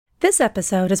This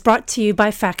episode is brought to you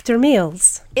by Factor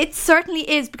Meals. It certainly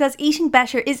is, because eating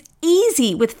better is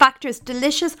easy with Factor's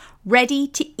delicious,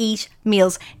 ready-to-eat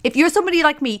meals. If you're somebody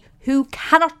like me who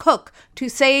cannot cook to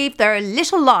save their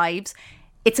little lives,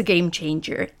 it's a game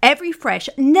changer. Every fresh,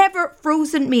 never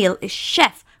frozen meal is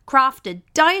chef-crafted,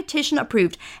 dietitian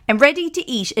approved, and ready to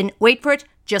eat in, wait for it,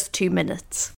 just 2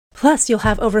 minutes. Plus, you'll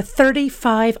have over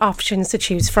 35 options to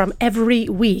choose from every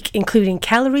week, including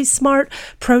Calorie Smart,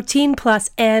 Protein Plus,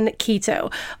 and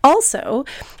Keto. Also,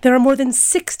 there are more than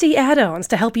 60 add-ons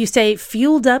to help you stay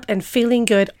fueled up and feeling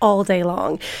good all day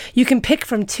long. You can pick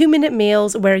from 2-minute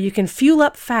meals where you can fuel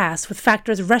up fast with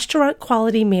Factor's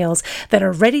restaurant-quality meals that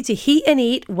are ready to heat and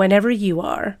eat whenever you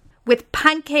are. With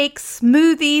pancakes,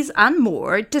 smoothies, and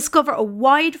more, discover a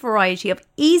wide variety of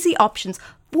easy options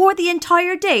for the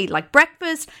entire day, like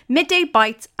breakfast, midday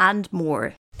bites, and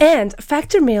more. And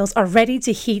Factor meals are ready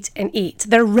to heat and eat.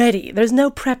 They're ready. There's no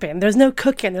prepping. There's no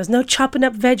cooking. There's no chopping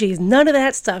up veggies. None of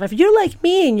that stuff. If you're like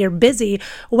me and you're busy,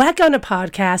 whack on a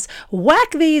podcast,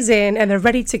 whack these in, and they're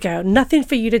ready to go. Nothing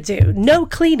for you to do. No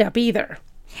cleanup either.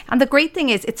 And the great thing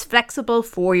is it's flexible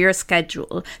for your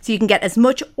schedule. So you can get as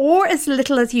much or as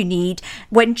little as you need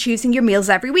when choosing your meals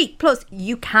every week. Plus,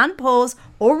 you can pause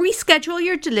or reschedule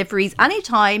your deliveries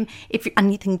anytime if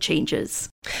anything changes.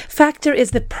 Factor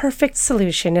is the perfect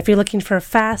solution if you're looking for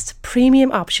fast,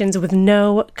 premium options with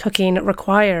no cooking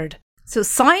required. So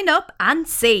sign up and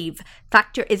save.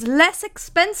 Factor is less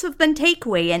expensive than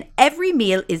takeaway, and every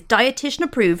meal is dietitian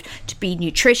approved to be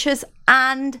nutritious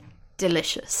and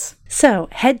delicious. So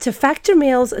head to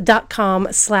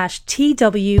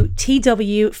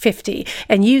factormeals.com/TWTW50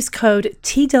 and use code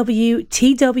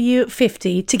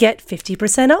TWTW50 to get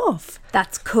 50% off.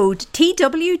 That's code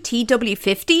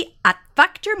TWTW50 at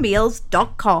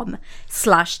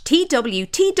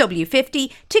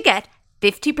factormeals.com/TWTW50 to get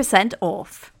 50%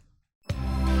 off.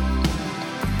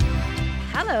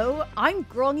 Hello, I'm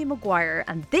Grony Maguire,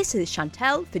 and this is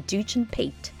Chantel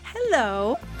Fiducian-Pate.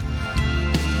 Hello.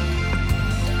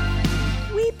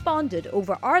 We bonded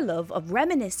over our love of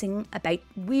reminiscing about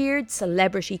weird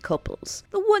celebrity couples.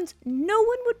 The ones no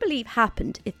one would believe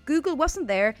happened if Google wasn't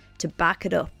there to back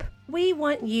it up. We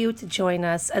want you to join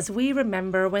us as we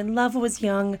remember when love was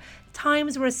young,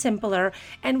 times were simpler,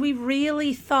 and we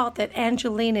really thought that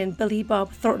Angelina and Billy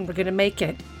Bob Thornton were going to make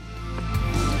it.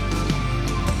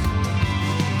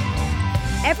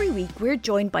 Every week we're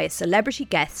joined by a celebrity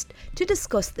guest to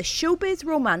discuss the showbiz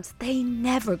romance they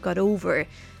never got over.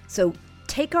 So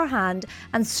take our hand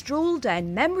and stroll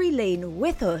down memory lane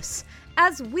with us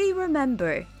as we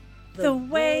remember the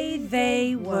way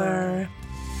they were.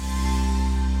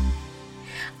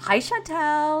 Hi,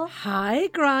 Chantel. Hi,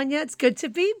 Grania. It's good to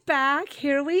be back.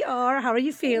 Here we are. How are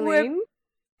you feeling? We're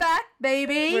back,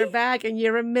 baby. We're back, and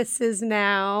you're a Mrs.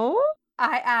 now.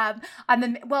 I am.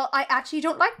 I actually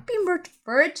don't like being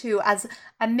referred to as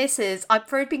a Mrs. I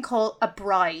prefer being called a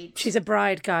bride. She's a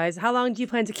bride, guys. How long do you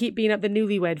plan to keep being up the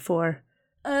newlywed for?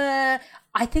 I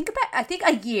think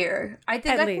a year. I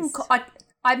think At least.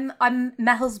 I'm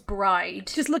Mehel's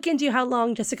bride. Just look into how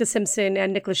long Jessica Simpson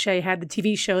and Nick Lachey had the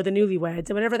TV show The Newlyweds,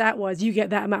 and whatever that was, you get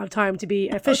that amount of time to be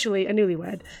officially a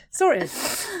newlywed. Sorted.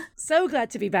 So glad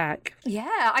to be back.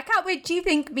 Yeah, I can't wait. Do you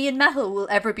think me and Mehel will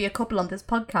ever be a couple on this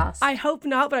podcast? I hope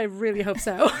not, but I really hope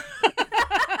so.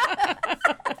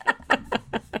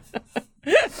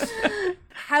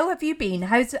 How have you been?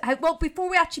 Well, before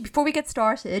we get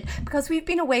started, because we've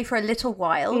been away for a little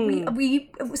while,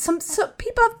 some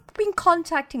people have been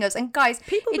contacting us, and guys,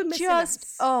 people have been missing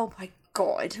us. Oh my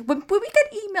God, when we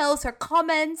get emails or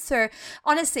comments, or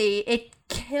honestly, it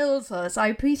kills us. I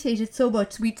appreciate it so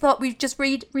much. We thought we'd just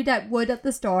read out one at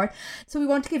the start, so we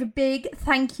want to give a big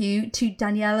thank you to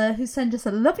Daniela, who sent us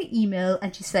a lovely email,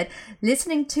 and she said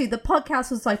listening to the podcast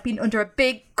was like being under a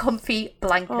big comfy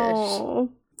blanket. Oh.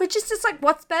 Which is just like,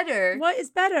 what's better? What is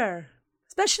better?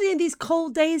 Especially in these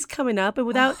cold days coming up,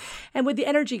 and with the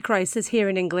energy crisis here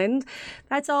in England,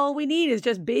 that's all we need is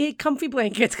just big comfy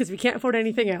blankets, because we can't afford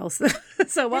anything else.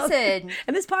 So listen,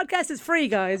 and this podcast is free,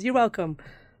 guys. You're welcome.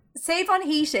 Save on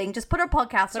heating. Just put our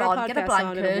podcast on, get a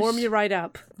blanket, and it'll warm you right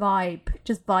up.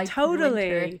 Just vibe.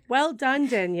 Totally. Well done,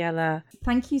 Daniela.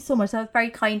 Thank you so much. That was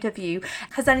very kind of you.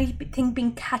 Has anything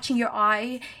been catching your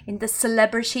eye in the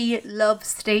celebrity love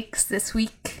stakes this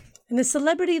week? In the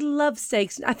celebrity love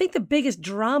stakes, I think the biggest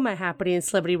drama happening in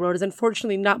celebrity world is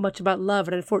unfortunately not much about love,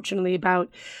 and unfortunately about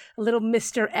a little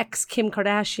Mr. X Kim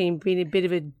Kardashian being a bit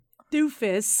of a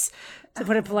doofus, to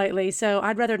put it politely. So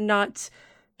I'd rather not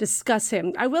discuss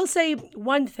him. I will say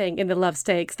one thing in the love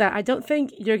stakes that I don't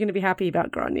think you're going to be happy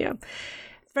about, Grania.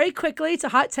 very quickly, it's a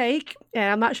hot take,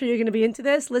 and I'm not sure you're going to be into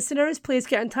this. Listeners, please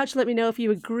get in touch. Let me know if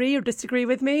you agree or disagree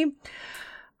with me.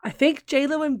 I think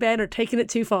J-Lo and Ben are taking it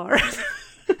too far.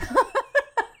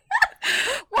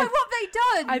 What have they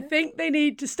done? I think they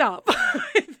need to stop.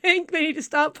 I think they need to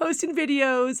stop posting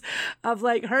videos of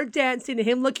like her dancing and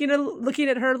him looking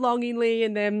at her longingly,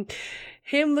 and then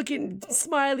him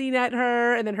smiling at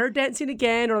her, and then her dancing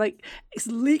again, or like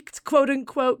leaked quote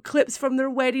unquote clips from their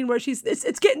wedding where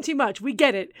it's getting too much. We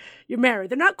get it. You're married.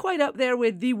 They're not quite up there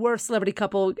with the worst celebrity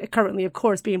couple currently, of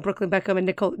course, being Brooklyn Beckham and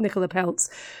Nicola Peltz,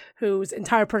 whose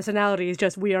entire personality is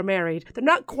just we are married. They're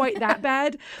not quite that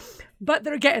bad. But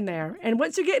they're getting there. And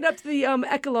once you're getting up to the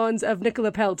echelons of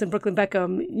Nicola Peltz and Brooklyn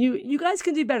Beckham, you guys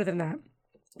can do better than that.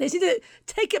 They just need to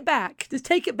take it back. Just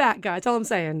take it back, guys. That's all I'm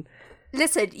saying.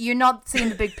 Listen, you're not seeing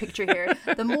the big picture here.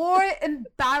 The more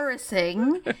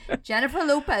embarrassing Jennifer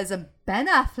Lopez and Ben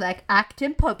Affleck act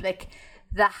in public,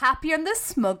 the happier and the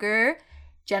smugger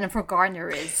Jennifer Garner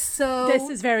is. So this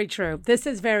is very true. This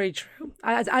is very true.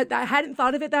 I hadn't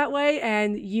thought of it that way,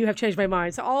 and you have changed my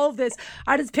mind. So all of this,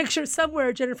 I just picture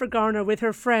somewhere Jennifer Garner with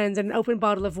her friends and an open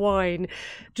bottle of wine,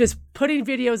 just putting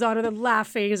videos on and then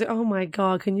laughing. It's like, oh my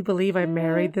God, can you believe I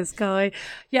married this guy?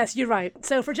 Yes, you're right.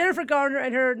 So for Jennifer Garner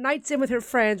and her nights in with her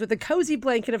friends with a cozy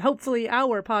blanket of hopefully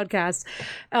our podcast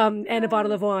and a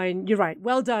bottle of wine, you're right.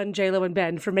 Well done, J-Lo and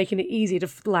Ben, for making it easy to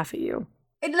laugh at you.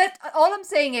 All I'm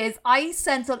saying is I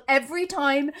sense that every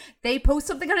time they post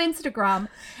something on Instagram,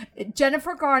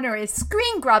 Jennifer Garner is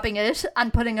screen grabbing it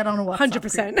and putting it on a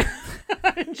WhatsApp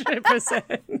 100%.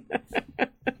 100%.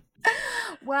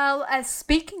 Well,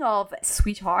 speaking of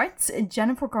sweethearts,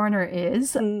 Jennifer Garner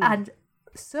is, and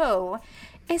so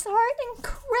is our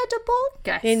incredible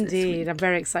guest. Indeed, I'm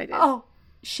very excited. Oh,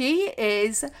 she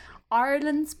is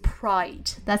Ireland's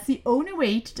pride. That's the only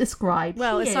way to describe.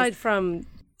 Well, aside from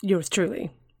yours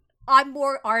truly. I'm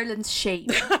more Ireland's shame.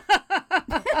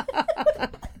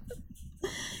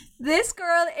 This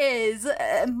girl is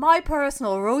my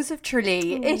personal Rose of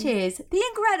Tralee. It is the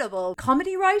incredible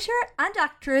comedy writer and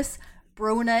actress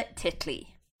Brona Titley.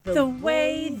 The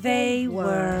way they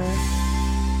were.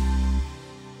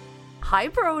 Hi,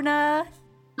 Brona.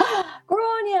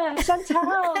 Grania, Chantal,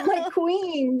 my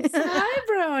queens. Hi,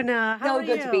 Brona. How are So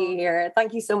good you? to be here.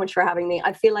 Thank you so much for having me.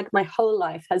 I feel like my whole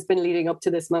life has been leading up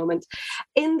to this moment,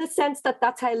 in the sense that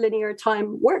that's how linear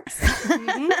time works.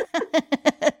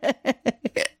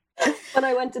 When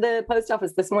I went to the post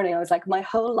office this morning, I was like, my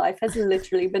whole life has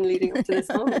literally been leading up to this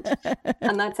moment.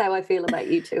 And that's how I feel about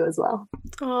you two as well.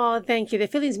 Oh, thank you. The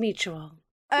feeling's mutual.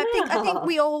 I think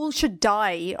we all should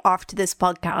die after this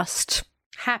podcast.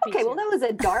 Happy Okay, to. well, that was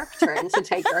a dark turn to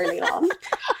take early on.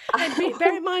 And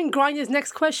bear in mind, Grania's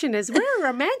next question is, we're a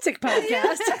romantic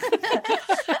podcast.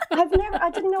 I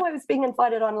didn't know I was being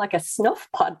invited on like a snuff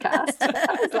podcast.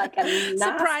 That was like a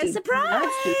nasty, surprise.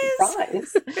 nasty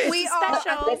surprise. We are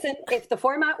Special. Listen, if the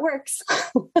format works.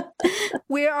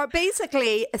 We are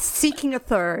basically seeking a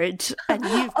third, and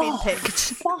you've been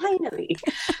picked. Finally.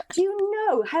 Do you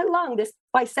know how long this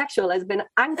bisexual has been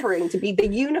anchoring to be the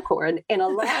unicorn in a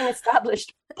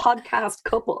long-established podcast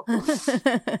couple?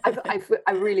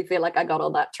 I really feel like I got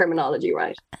all that terminology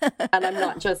right. And I'm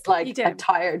not just like a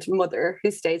tired mother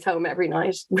who stays home every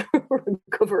night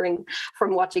recovering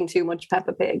from watching too much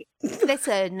Peppa Pig.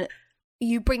 Listen,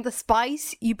 you bring the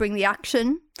spice, you bring the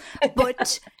action,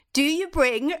 but do you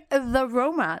bring the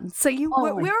romance? So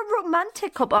we're a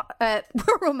romantic couple. We're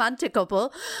a romantic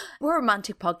couple. We're a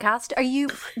romantic podcast.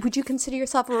 Would you consider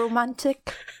yourself a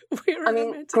romantic?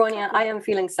 Grania, I am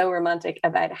feeling so romantic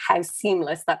about how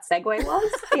seamless that segue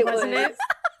was. Wasn't it?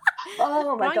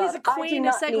 Oh my God. Grania's a queen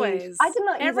of segues. I did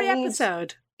not every even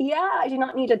episode. I do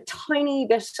not need a tiny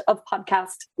bit of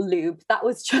podcast lube. That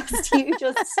was just, you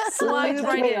just Slide lubed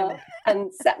right me in. up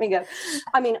and set me go.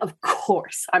 I mean, of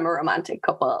course, I'm a romantic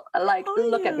couple. Like,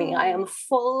 look at me. I'm a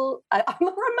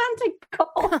romantic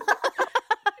couple.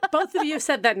 Both of you have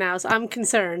said that now, so I'm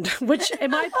concerned. Which,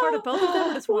 am I part of both of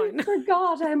them or just one? I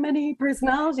forgot how many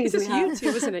personalities It's we just you have. two,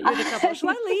 isn't it? You're the couple. Shall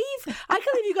I leave? I can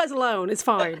leave you guys alone. It's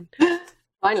fine.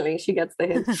 Finally, she gets the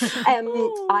hint.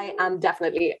 I am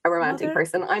definitely a romantic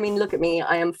person. I mean, look at me.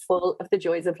 I am full of the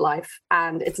joys of life.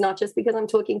 And it's not just because I'm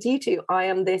talking to you two. I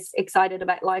am this excited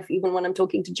about life even when I'm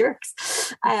talking to jerks.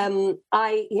 I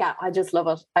just love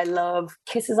it. I love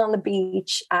kisses on the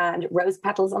beach and rose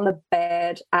petals on the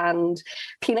bed and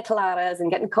pina coladas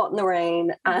and getting caught in the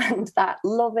rain and that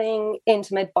loving,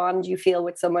 intimate bond you feel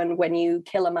with someone when you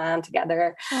kill a man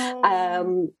together.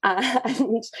 And I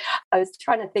was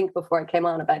trying to think before I came on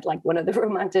on about like one of the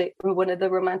romantic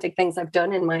things I've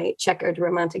done in my checkered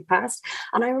romantic past.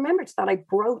 And I remembered that I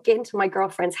broke into my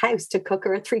girlfriend's house to cook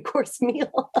her a 3-course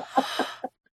meal.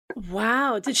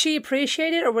 Wow. Did she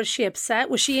appreciate it or was she upset?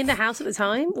 Was she in the house at the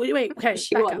time? Wait, okay,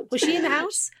 back up. Was she in the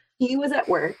house? She was at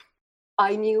work.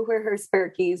 I knew where her spare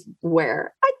keys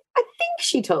were. I think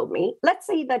she told me. Let's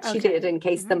say that she did, in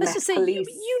case the Met Police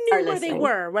you knew where they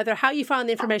were. Whether how you found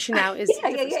the information out is a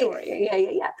different story.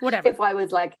 Yeah. Whatever. If I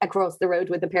was like across the road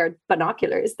with a pair of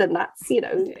binoculars, then that's,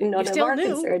 none of our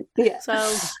concern. Yeah. So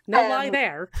no lie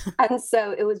there. And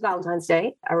so it was Valentine's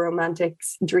Day, a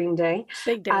romantic's dream day.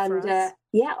 Big day for us.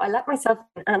 I let myself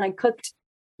in and I cooked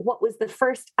what was the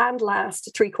first and last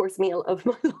 3-course meal of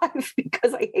my life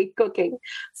because I hate cooking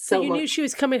so you much. Knew she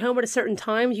was coming home at a certain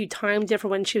time. You timed it for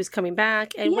when she was coming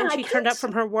back. And when she turned up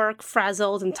from her work,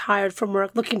 frazzled and tired from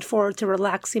work, looking forward to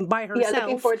relaxing by herself. Yeah,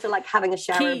 looking forward to like having a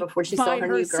shower before she saw her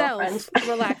new girlfriend.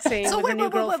 Relaxing with her new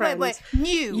girlfriend. Wait.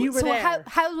 You were there.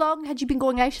 How long had you been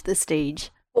going out at this stage?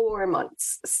 4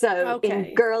 months. So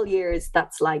in girl years,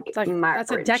 that's like marriage.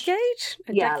 That's a decade?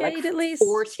 A decade at least?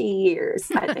 40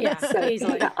 years, I think. So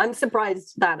easily. I'm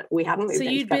surprised that we hadn't moved in together.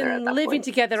 So you'd been living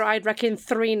together, I'd reckon,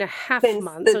 3.5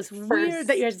 months. So it's weird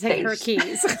that you had to take her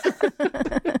keys.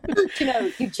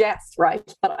 You jest,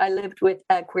 right? But I lived with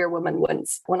a queer woman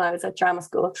once when I was at drama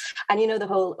school. And the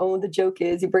whole, the joke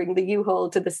is you bring the U-Haul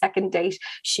to the second date.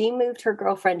 She moved her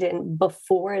girlfriend in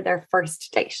before their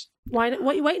first date. Why?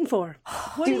 What are you waiting for?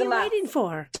 What are you waiting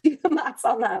for? Do the maths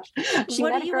on that. She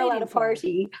met a girl at a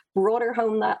party, brought her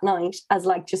home that night as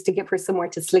like just to give her somewhere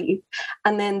to sleep.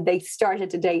 And then they started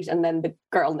to date and then the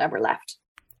girl never left.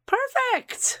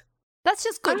 Perfect. That's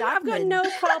just good. I've got no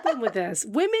problem with this.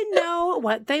 Women know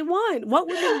what they want. What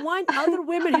women want, other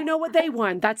women who know what they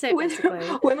want. That's it, basically.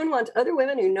 Women want other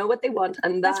women who know what they want.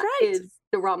 And that is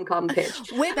the rom-com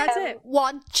pitch. Women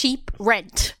want cheap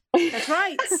rent. That's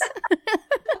right.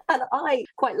 And I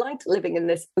quite liked living in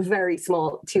this very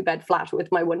small 2-bed flat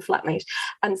with my one flatmate.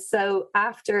 And so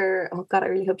after, oh God, I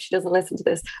really hope she doesn't listen to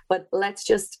this, but let's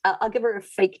just, I'll give her a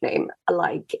fake name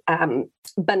like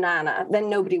Banana. Then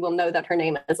nobody will know that her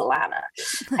name is Alana.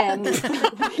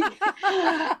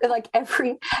 Like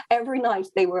every night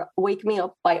they would wake me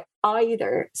up by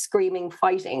either screaming,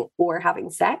 fighting, or having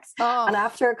sex. Oh. And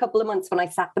after a couple of months, when I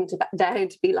sat them down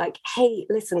to be like, hey,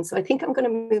 listen, so I think I'm going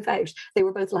to move out, they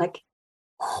were both like,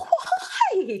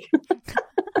 why?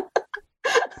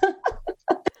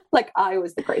 Like I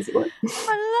was the crazy one.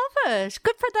 I love it.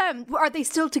 Good for them. Are they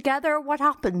still together? What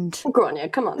happened? Grania,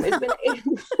 come on. There's been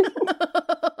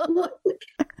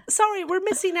Sorry, we're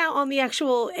missing out on the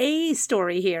actual A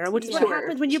story here, which is what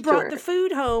happened when you brought the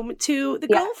food home to the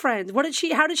girlfriend.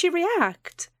 How did she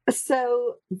react?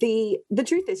 So the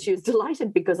truth is she was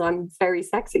delighted because I'm very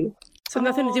sexy. So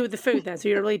nothing to do with the food then. So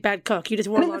you're a really bad cook. You just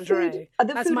wore lingerie.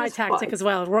 That's my tactic as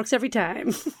well. It works every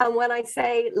time. And when I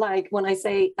say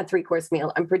a 3-course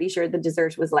meal, I'm pretty sure the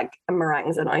dessert was like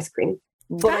meringues and ice cream.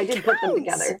 But I did put them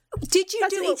together. Did you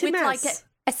do it with like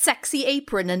a sexy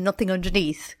apron and nothing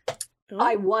underneath?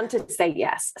 I want to say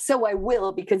yes. So I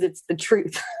will because it's the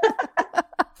truth.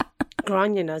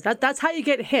 Grania knows. That's how you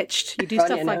get hitched. You do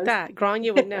stuff like that.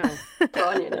 Grania would know.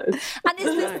 Grania knows. And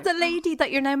is this the lady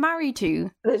that you're now married to?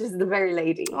 This is the very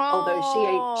lady. Oh.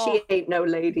 Although she ain't no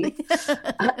lady.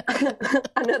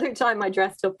 Another time I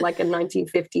dressed up like a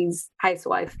 1950s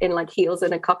housewife in like heels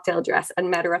and a cocktail dress and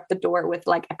met her at the door with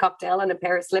like a cocktail and a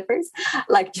pair of slippers,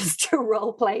 like just to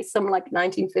role play some like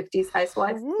 1950s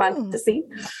housewife fantasy.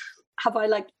 Have I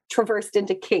like traversed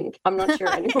into kink? I'm not sure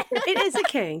anymore. It is a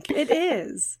kink. It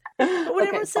is. But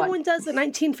whenever someone does a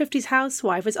 1950s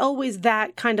housewife, it's always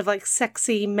that kind of like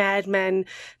sexy Mad Men.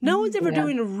 No one's ever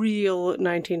doing a real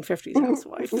 1950s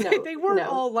housewife. No, they weren't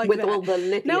all like with that. All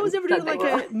the no one's ever doing like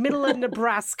a middle of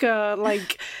Nebraska,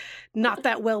 like not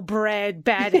that well bred,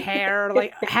 bad hair,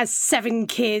 like has 7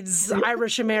 kids,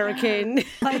 Irish American,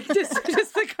 like just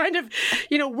the kind of,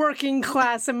 working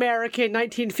class American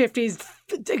 1950s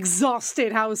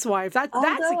exhausted housewife. That's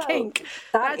a kink.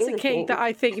 That's a kink that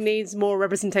I think needs more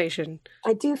representation.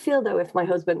 I do feel though if my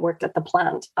husband worked at the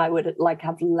plant, I would like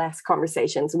have less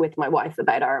conversations with my wife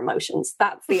about our emotions.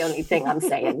 That's the only thing I'm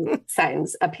saying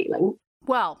sounds appealing.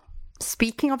 Well,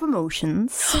 speaking of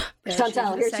emotions,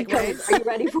 Chantal, here she comes. Are you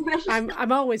ready for it?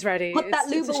 I'm always ready. Put that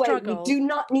lube away. We do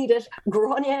not need it.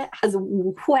 Grania has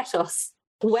wet us.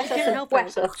 I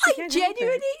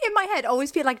genuinely, in my head, always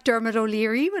feel like Dermot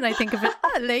O'Leary when I think of it.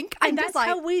 Link. And that's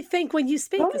how we think when you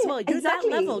speak as well. You're that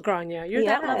level, Grania. You're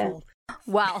that level.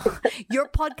 Well, your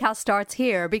podcast starts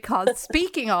here because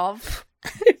speaking of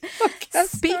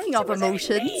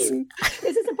emotions. Is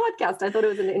this a podcast? I thought it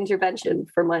was an intervention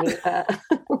for my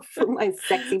for my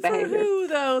sexy For behavior. who,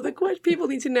 though? The question people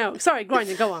need to know. Sorry,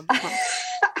 Grania, go on.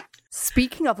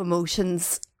 Speaking of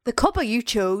emotions, the couple you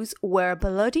chose were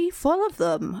bloody full of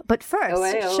them. But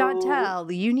first,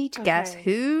 Chantal, you need to guess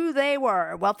who they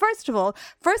were. Well, first of all,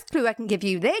 first clue I can give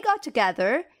you, they got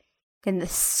together in the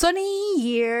sunny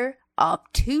year of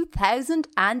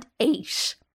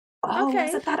 2008. Oh,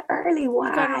 was it that early?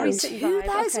 Wow.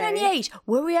 2008. Okay.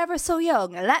 Were we ever so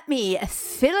young? Let me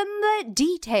fill in the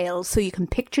details so you can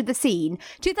picture the scene.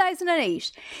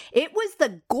 2008. It was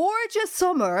the gorgeous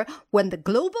summer when the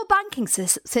global banking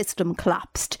system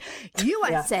collapsed.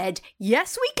 US said,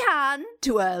 yes, we can,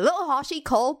 to a little hottie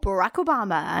called Barack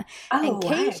Obama.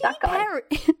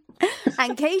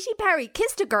 And Katy Perry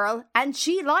kissed a girl and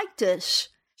she liked it.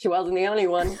 She wasn't the only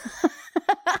one.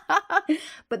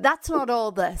 But that's not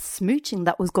all the smooching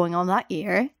that was going on that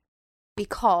year,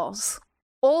 because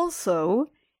also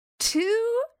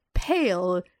 2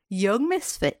 pale young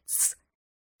misfits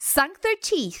sank their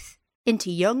teeth into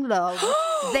young love.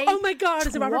 Oh my God,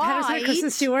 is it Robert Pattinson and Kristen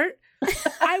Stewart?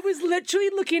 I was literally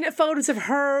looking at photos of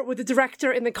her with the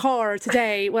director in the car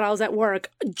today when I was at work.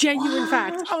 Genuine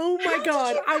fact. Oh my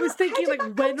God. I was thinking,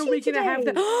 like, when are we going to have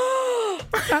the...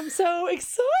 I'm so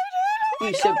excited.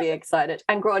 You should be excited.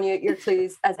 And Grania, your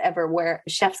clues, as ever, were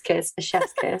chef's kiss, a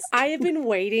chef's kiss. I have been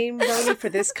waiting, Brona, for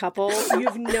this couple. You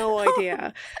have no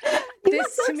idea.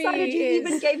 This to me is... You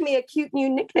even gave me a cute new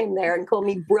nickname there and called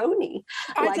me Brony.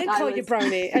 I did call you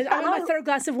Brony. I'm on my third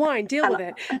glass of wine. Deal with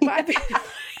it. But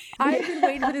I've been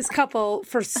waiting for this couple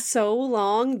for so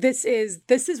long. This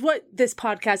is what this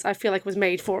podcast, I feel like, was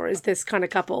made for, is this kind of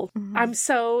couple. Mm-hmm. I'm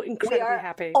so incredibly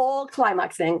happy. All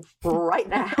climaxing right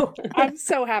now. I'm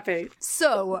so happy.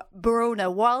 So,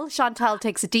 Brona, while Chantal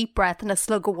takes a deep breath and a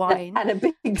slug of wine. And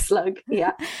a big slug,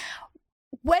 yeah.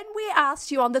 When we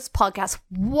asked you on this podcast,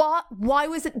 why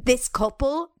was it this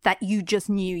couple that you just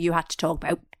knew you had to talk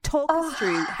about? Talk us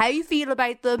through how you feel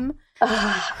about them.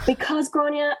 Because,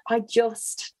 Grania, I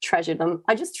just treasure them.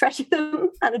 I just treasure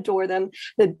them and adore them.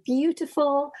 The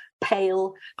beautiful,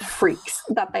 pale freaks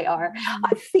that they are.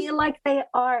 I feel like they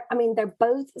are, I mean, they're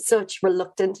both such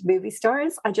reluctant movie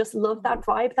stars. I just love that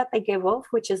vibe that they give off,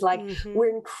 which is like,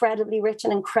 we're incredibly rich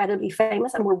and incredibly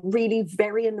famous and we're really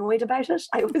very annoyed about it.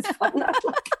 I always find that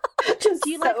just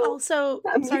do you like also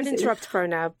amusing. Sorry to interrupt,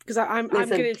 Brona, because I'm going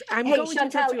to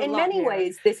Chantal, in many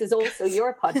ways this is also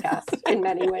your podcast in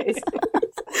many ways.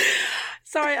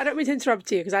 Sorry, I don't mean to interrupt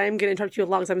you, because I am going to interrupt you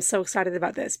along because I'm so excited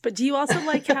about this. But do you also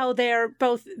like how they're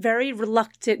both very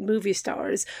reluctant movie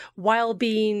stars while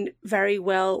being very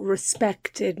well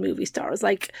respected movie stars?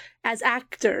 Like, as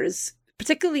actors,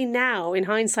 particularly now in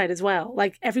hindsight as well,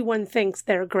 like, everyone thinks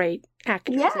they're great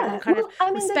actors. Yeah, everyone kind of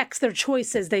respects their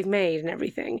choices they've made and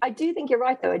everything. I do think you're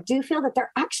right, though. I do feel that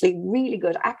they're actually really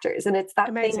good actors, and it's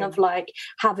that thing of like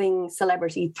having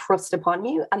celebrity thrust upon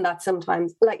you, and that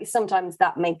sometimes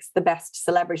that makes the best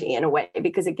celebrity in a way,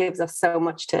 because it gives us so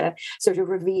much to sort of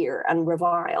revere and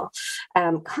revile.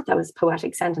 God, that was a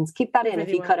poetic sentence. Keep that in if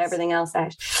you cut everything else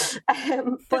out.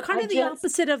 They're kind of the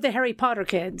opposite of the Harry Potter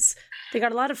kids. They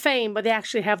got a lot of fame, but they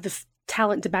actually have the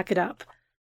talent to back it up.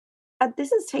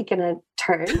 This has taken a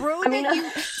turn.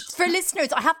 Brona, for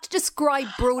listeners, I have to describe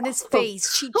Brona's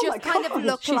face. She just kind of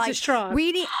looked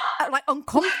really like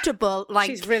uncomfortable. Like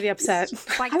she's really upset.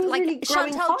 Like really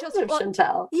Chantal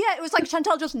Chantal. Yeah, it was like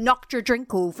Chantal just knocked her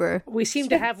drink over. We seem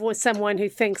to have someone who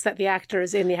thinks that the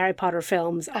actors in the Harry Potter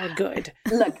films are good.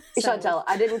 Look, Chantal,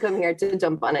 I didn't come here to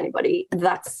dump on anybody.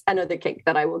 That's another kink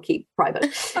that I will keep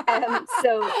private. So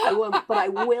I won't. But I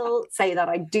will say that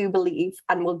I do believe,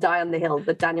 and will die on the hill,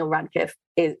 that Daniel Radcliffe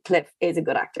is a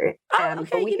good actor.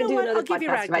 But we can do another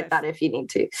podcast about that if you need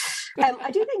to. I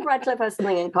do think Radcliffe has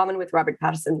something in common with Robert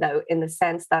Pattinson, though, in the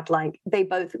sense that like they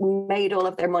both made all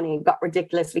of their money, got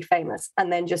ridiculously famous,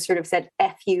 and then just sort of said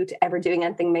F you to ever doing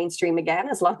anything mainstream again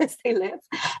as long as they live.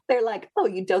 They're like, oh,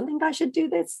 you don't think I should do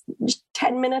this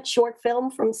 10-minute short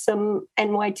film from some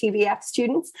NYTVF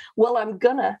students? Well, I'm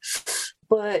gonna.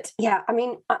 But yeah, I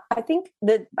mean, I think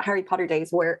the Harry Potter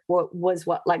days was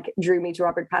what like drew me to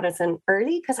Robert Pattinson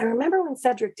early, because I remember when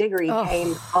Cedric Diggory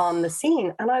came on the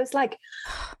scene and I was like,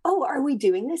 oh, are we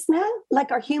doing this now?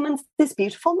 Like, are humans this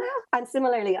beautiful now? And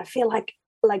similarly, I feel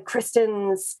like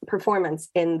Kristen's performance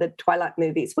in the Twilight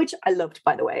movies, which I loved,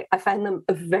 by the way, I found them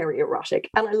very erotic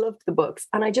and I loved the books,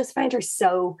 and I just found her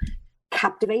so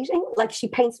captivating. Like, she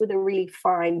paints with a really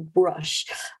fine brush,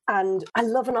 and I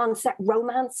love an on-set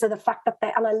romance. So the fact that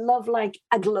and I love like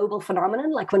a global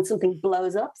phenomenon, like when something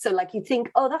blows up. So like you think,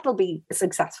 oh, that'll be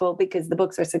successful because the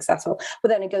books are successful, but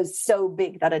then it goes so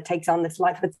big that it takes on this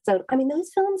life of its own. I mean, those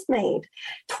films made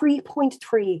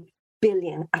 $3.3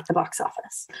 billion at the box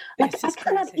office. Like, I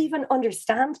cannot even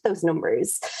understand those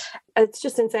numbers. It's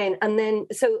just insane. And then,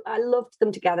 so I loved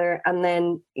them together, and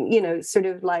then, you know, sort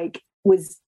of like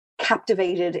was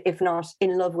captivated, if not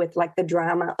in love with, like the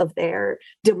drama of their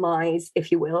demise,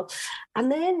 if you will.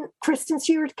 And then Kristen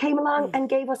Stewart came along and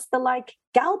gave us the like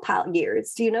gal pal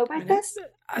years. Do you know about this?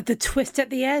 The twist at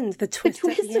the end. The twist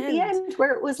at the end,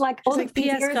 where it was like, oh, like,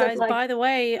 P.S. guys, like, by the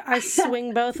way, I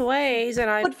swing both ways, and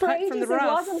I but for cut ages from the rough.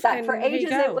 It wasn't that. For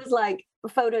ages it was like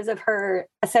photos of her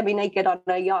semi-naked on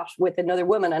a yacht with another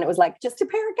woman, and it was like just a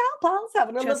pair of gal pals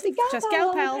having a lovely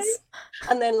gal pals.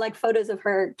 And then like photos of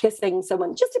her kissing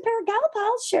someone, just a pair of gal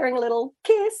pals sharing a little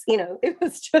kiss. You know, it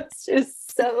was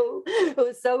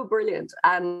so brilliant.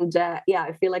 And yeah,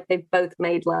 I feel like they've both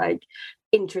made like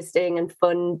interesting and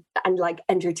fun and like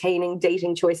entertaining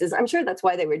dating choices. I'm sure that's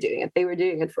why they were doing it. They were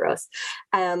doing it for us,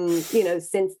 you know,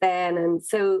 since then. And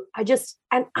so I just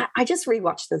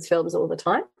rewatch those films all the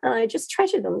time, and I just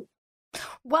treasure them.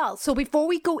 Well, so before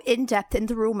we go in depth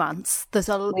into romance, there's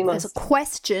a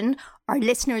question our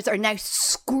listeners are now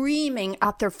screaming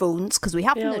at their phones because we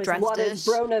haven't addressed what it. What is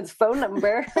Brona's phone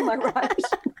number? Am I right?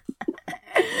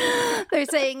 They're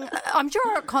saying, I'm sure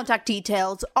our contact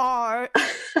details are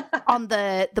on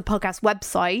the podcast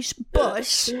website,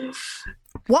 but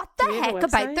what the heck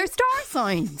about their star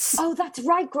signs? Oh, that's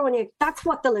right, Grania. That's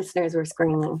what the listeners were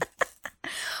screaming.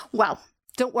 Well,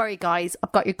 don't worry, guys.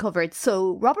 I've got you covered.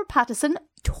 So, Robert Pattinson,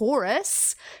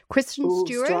 Taurus, Kristen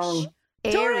Stewart, strong.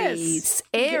 Aries.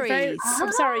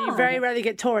 I'm sorry, you very rarely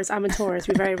get Taurus. I'm a Taurus.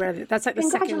 We very rarely. That's like the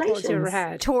second Taurus you ever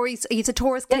had. Taurus, he's a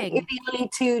Taurus king. You're the only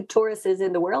two Tauruses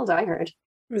in the world, I heard.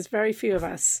 There's very few of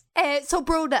us. So,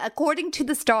 Brona, according to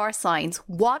the star signs,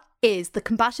 what is the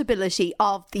compatibility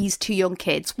of these two young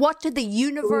kids? What did the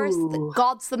universe, the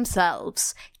gods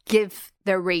themselves, give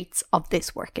their rates of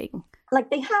this working?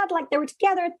 Like they were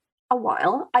together a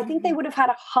while. I think they would have had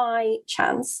a high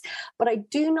chance, but I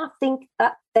do not think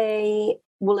that they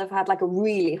will have had like a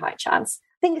really high chance.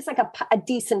 I think it's like a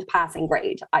decent passing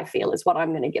grade, I feel, is what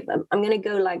I'm going to give them. I'm going to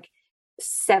go like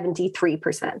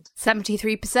 73%.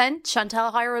 73%?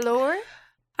 Chantal, higher or lower?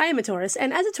 I am a Taurus,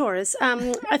 and as a Taurus,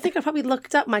 I think I probably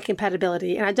looked up my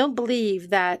compatibility, and I don't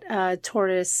believe that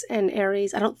Taurus and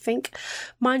Aries, I don't think.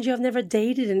 Mind you, I've never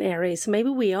dated an Aries, so maybe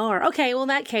we are. Okay, well, in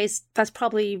that case, that's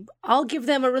probably, I'll give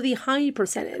them a really high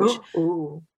percentage.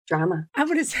 Ooh, drama. I'm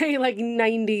going to say like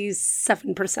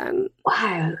 97%.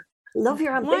 Wow. Love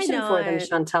your ambition for them,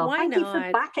 Chantal. Thank you for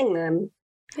backing them.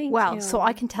 Thank you. So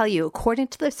I can tell you, according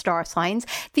to the star signs,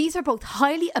 these are both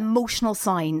highly emotional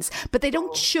signs, but they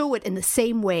don't show it in the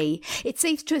same way. It's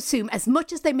safe to assume, as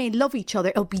much as they may love each other,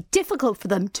 it'll be difficult for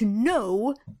them to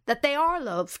know that they are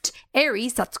loved.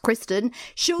 Aries, that's Kristen,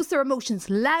 shows their emotions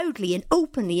loudly and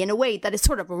openly in a way that is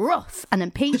sort of rough and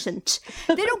impatient.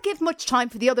 They don't give much time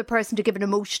for the other person to give an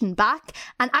emotion back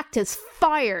and act as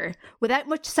fire without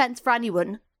much sense for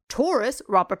anyone. Taurus,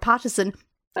 Robert Pattinson,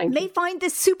 may find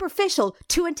this superficial,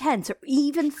 too intense, or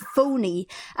even phony,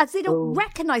 as they don't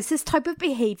recognise this type of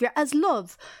behaviour as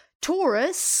love.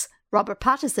 Taurus, Robert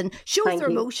Pattinson, shows their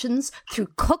emotions through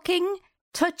cooking,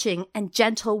 touching, and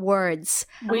gentle words.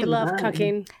 We love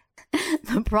cooking.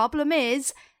 The problem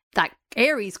is that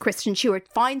Aries, Kristen Stewart,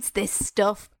 finds this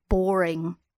stuff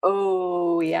boring.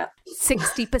 Oh, yeah.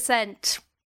 60%.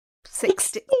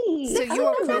 60. So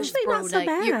you're actually not so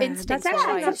bad. Your instincts That's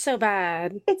actually right. not so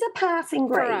bad. It's a passing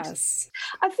grade for us.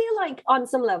 I feel like on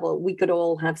some level we could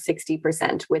all have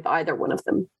 60% with either one of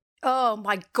them. Oh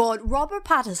my God, Robert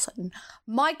Pattinson.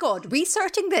 My God,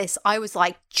 researching this, I was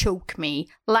like, choke me.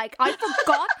 Like, I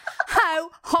forgot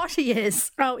how hot he is.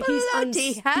 Oh, he's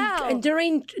bloody hell. And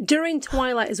during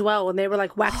Twilight as well, when they were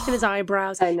like waxing his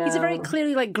eyebrows, I know. He's a very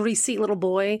clearly like greasy little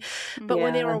boy. But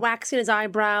when they were waxing his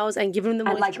eyebrows and giving him the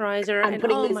moisturizer and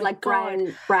putting his like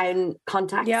brown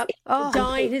contacts,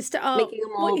 dyeing his making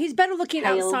him all he's better looking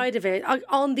pale. outside of it.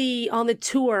 On the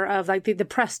tour of like the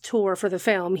press tour for the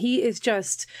film, he is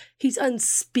just. He's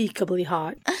unspeakably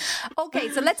hot. Okay,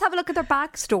 so let's have a look at their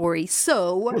backstory.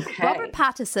 So, Robert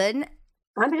Pattinson.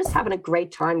 I'm just having a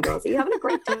great time, girls. Are you having a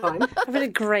great time? Having a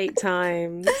great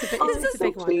time. It's a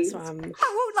big one, this one.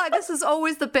 I won't lie, this is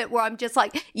always the bit where I'm just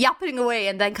like yapping away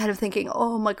and then kind of thinking,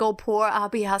 oh my God, poor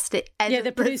Abby has to edit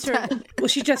the producer, well,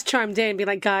 she just chimed in and be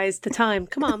like, guys, the time,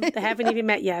 come on, they haven't even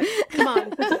met yet. Come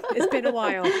on, it's been a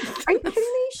while. Are you kidding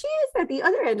me? She is at the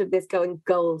other end of this going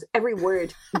gold. Every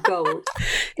word, gold.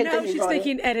 No, she's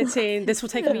thinking editing. This will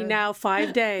take me now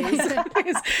 5 days.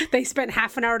 Because they spent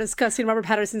half an hour discussing Robert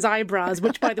Pattinson's eyebrows,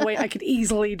 which, by the way, I could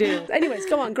easily do. Anyways,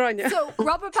 go on, Grania. So,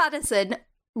 Robert Pattinson,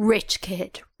 rich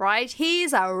kid, right?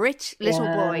 He's a rich little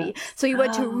boy. So he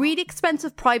went to a really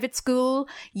expensive private school,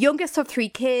 youngest of 3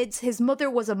 kids. His mother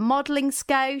was a modelling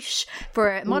scout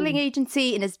for a modelling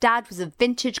agency, and his dad was a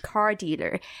vintage car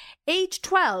dealer. Age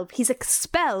 12, he's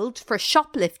expelled for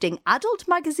shoplifting adult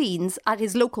magazines at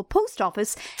his local post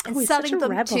office and selling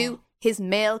them to his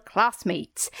male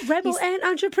classmates. Rebel and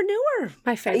entrepreneur,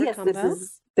 my favourite combo.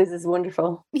 This is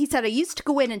wonderful. He said, I used to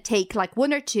go in and take like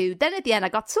 1 or 2. Then at the end, I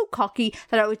got so cocky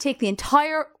that I would take the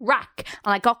entire rack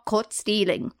and I got caught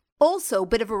stealing. Also, a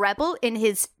bit of a rebel in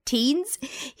his teens,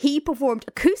 he performed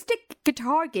acoustic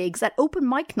guitar gigs at open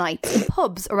mic nights in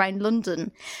pubs around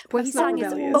London, where he sang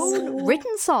his own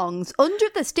written songs under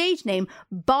the stage name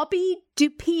Bobby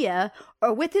Dupia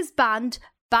or with his band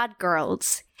Bad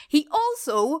Girls. He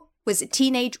also was a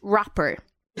teenage rapper.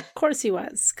 Of course he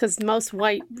was, because most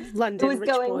white London rich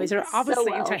boys are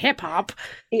obviously into hip-hop.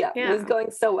 Yeah, it was going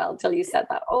so well till you said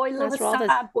that. Oh, I love a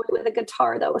sad boy with a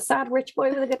guitar, though. A sad rich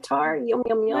boy with a guitar. Yum,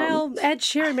 yum, yum. Well, Ed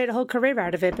Sheeran made a whole career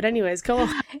out of it. But anyways, go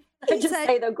on. I just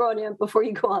say, though, Brona, before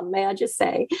you go on, may I just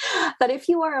say that if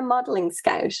you are a modelling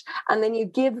scout and then you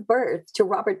give birth to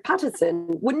Robert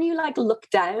Pattinson, wouldn't you like look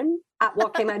down at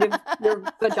what came out of your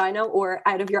vagina or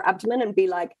out of your abdomen and be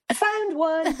like, I found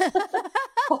one.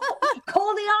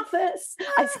 Call the office.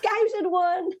 I scouted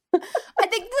one. I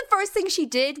think the first thing she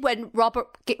did when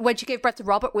she gave birth to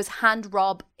Robert was hand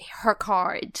rob her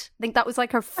card. I think that was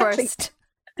like her first.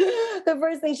 The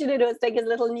first thing she did was take his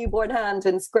little newborn hand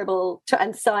and scribble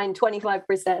and sign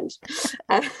 25%.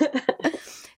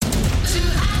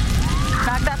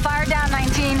 Knock that fire down,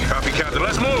 19. Copy, Captain.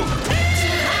 Let's move.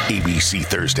 ABC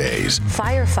Thursdays.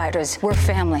 Firefighters, we're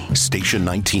family. Station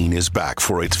 19 is back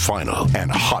for its final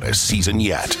and hottest season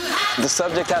yet. The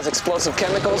subject has explosive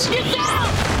chemicals.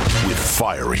 With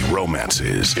fiery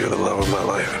romances. You're the love of my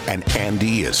life. And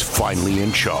Andy is finally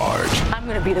in charge. I'm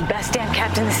going to be the best damn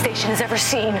captain the station has ever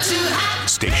seen.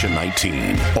 Station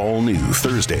 19. All new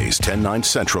Thursdays, 10/9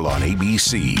 Central on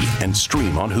ABC and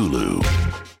stream on Hulu.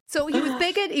 So he was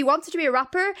big he wanted to be a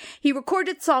rapper. He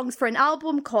recorded songs for an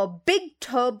album called Big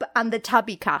Tub and the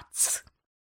Tabby Cats.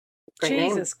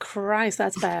 Jesus Christ,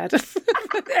 that's bad.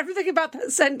 Everything about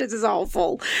that sentence is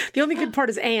awful. The only good part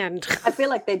is and. I feel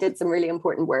like they did some really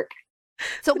important work.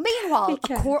 So meanwhile,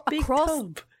 across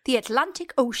the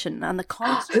Atlantic Ocean and the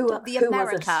continent of the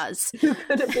Americas, Who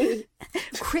could it be?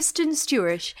 Kristen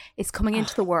Stewart is coming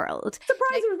into the world.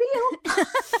 Surprise reveal!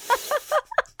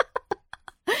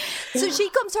 So she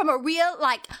comes from a real,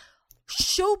 like,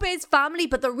 showbiz family,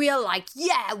 but the real, like,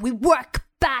 yeah, we work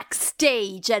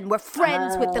backstage and we're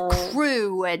friends with the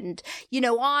crew. And, you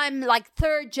know, I'm like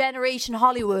 3rd generation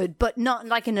Hollywood, but not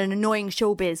like in an annoying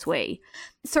showbiz way.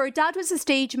 So her dad was a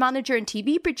stage manager and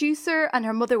TV producer, and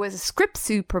her mother was a script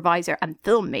supervisor and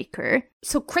filmmaker.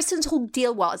 So Kristen's whole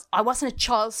deal was, I wasn't a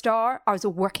child star, I was a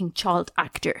working child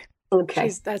actor. Okay.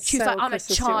 She's like, I'm a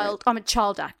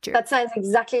child actor. That sounds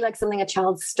exactly like something a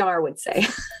child star would say.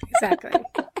 Exactly.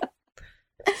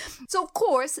 So, of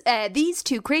course, these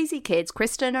 2 crazy kids,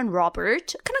 Kristen and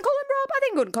Robert, can I call him Rob? I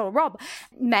think I'm going to call him Rob,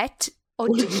 met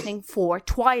auditioning for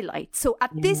Twilight. So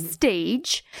at this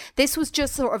stage, this was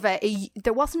just sort of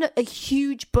there wasn't a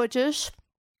huge budget.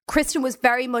 Kristen was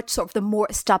very much sort of the more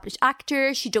established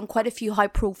actor. She'd done quite a few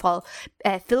high-profile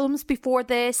films before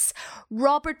this.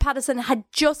 Robert Pattinson had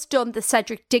just done the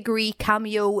Cedric Diggory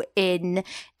cameo in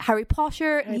Harry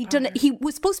Potter. He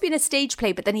was supposed to be in a stage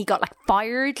play, but then he got like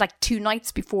fired like 2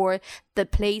 nights before the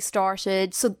play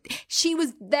started. So she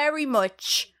was very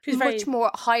much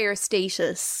more higher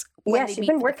status. Yeah, she'd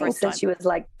been working since she was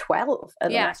like 12 as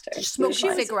an actor.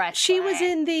 Smoking cigarettes. She was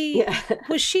in the...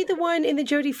 Was she the one in the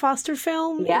Jodie Foster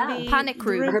film? Yeah. Panic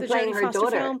Room. Her playing her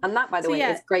daughter. Film? And that, by the way,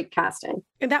 is great casting.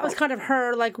 And that was kind of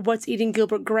her, like, what's eating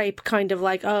Gilbert Grape, kind of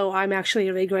like, oh, I'm actually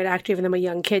a really great actor even though I'm a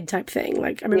young kid type thing.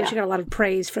 Like, I remember she got a lot of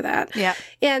praise for that. Yeah.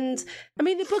 And, I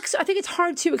mean, the books, I think it's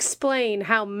hard to explain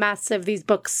how massive these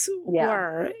books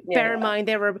were. Bear in mind,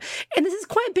 they were... And this is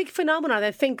quite a big phenomenon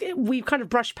I think we've kind of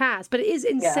brushed past, but it is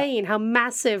insane how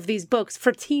massive these books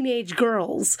for teenage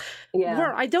girls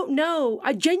were. I don't know.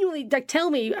 I genuinely, like,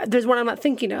 tell me, there's one I'm not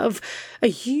thinking of, a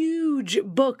huge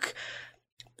book,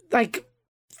 like...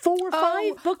 4 or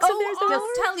 5 books of theirs.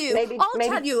 I'll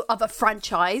tell you of a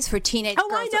franchise for teenage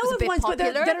girls. I know of ones, but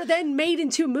that are then made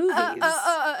into movies.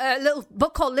 A little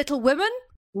book called Little Women.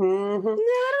 Mm-hmm. No,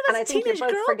 I don't know. That's teenage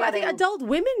girls. I think adult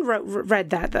women read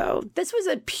that though. This was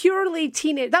a purely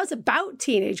teenage. That was about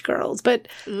teenage girls, but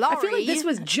Laurie, I feel like this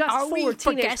was just for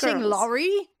teenage girls.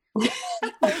 Laurie, the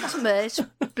ultimate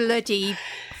bloody.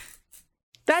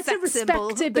 That's a sex symbol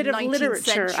respected of bit the of 19th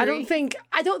literature. I don't century. think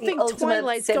ultimate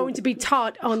Twilight's symbol. going to be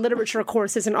taught on literature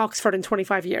courses in Oxford in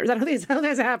 25 years. I don't think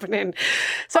that's happening.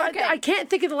 So Okay. I can't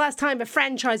think of the last time a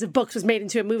franchise of books was made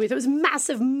into a movie. It was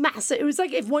massive. It was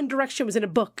like if One Direction was in a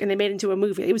book and they made it into a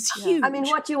movie. It was huge. I mean,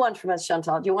 what do you want from us,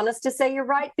 Chantal? Do you want us to say you're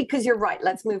right? Because you're right.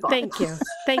 Let's move on. Thank you.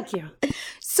 Thank you.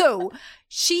 So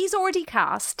she's already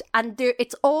cast, and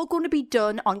it's all going to be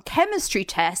done on chemistry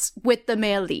tests with the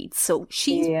male leads. So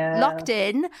she's locked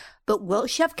in, but will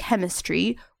she have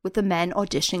chemistry with the men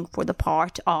auditioning for the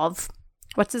part of,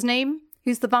 what's his name?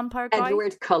 Who's the vampire guy?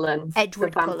 Edward Cullen,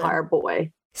 Edward the vampire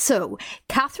boy. So,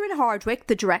 Catherine Hardwicke,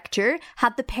 the director,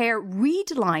 had the pair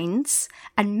read lines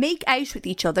and make out with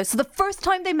each other. So the first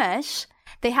time they met,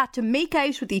 they had to make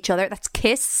out with each other. That's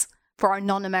kiss for our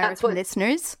non-American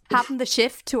listeners. Having the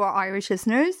shift to our Irish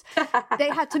listeners. They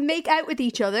had to make out with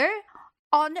each other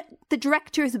on the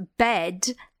director's bed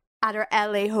at her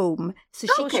LA home. So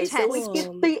she Okay, could so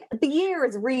test. the year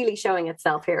is really showing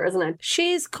itself here, isn't it?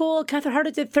 She's cool. Catherine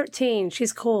Hardwicke did 13.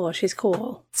 She's cool. She's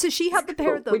cool. So she had the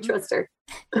pair of them We trust her.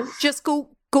 just go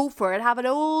for it, have an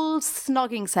old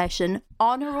snogging session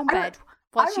on her own bed.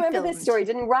 While I she remember filmed. this story.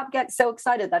 Didn't Rob get so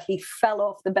excited that he fell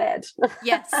off the bed?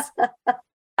 Yes.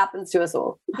 Happens to us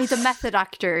all. He's a method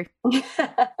actor.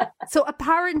 So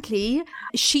apparently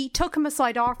she took him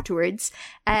aside afterwards.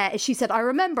 She said, I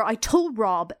remember I told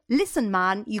Rob, listen,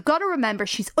 man, you got to remember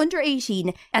she's under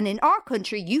 18 and in our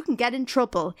country you can get in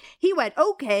trouble. He went,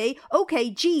 okay,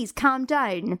 geez, calm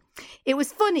down. It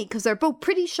was funny because they're both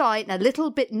pretty shy and a little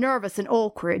bit nervous and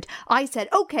awkward. I said,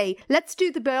 okay, let's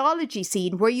do the biology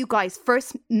scene where you guys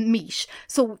first meet.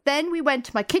 So then we went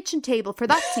to my kitchen table for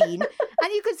that scene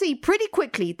and you could see pretty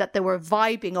quickly that they were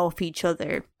vibing off each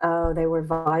other. Oh, they were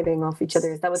vibing off each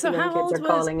other. Is that what So the young how kids old are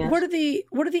calling it? What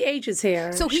are the ages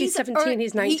here? So she's 17,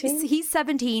 he's 19? He's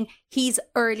 17, he's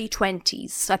early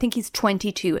 20s. I think he's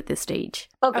 22 at this stage.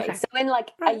 Okay, so in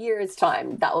like a year's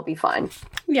time, that will be fine.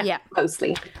 Yeah.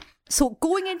 Mostly. So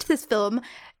going into this film,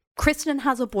 Kristen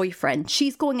has a boyfriend.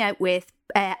 She's going out with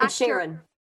actor. Sharon.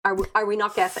 Are we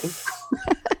not guessing?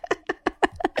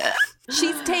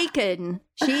 She's taken.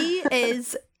 She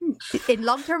is in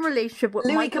long-term relationship with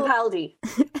Louis Michael. Capaldi.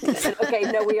 Okay,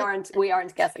 no, we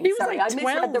aren't guessing. He was Sorry, like I 12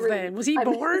 misread the room. then. Was he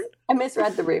born? I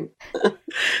misread the room.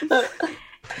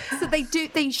 So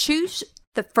they shoot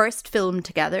the first film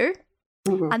together.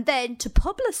 Mm-hmm. And then to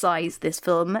publicise this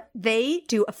film, they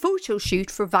do a photo shoot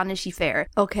for Vanity Fair.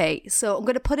 Okay, so I'm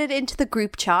going to put it into the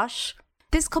group chat.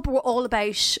 This couple were all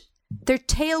about, their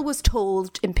tale was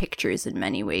told in pictures in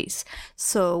many ways.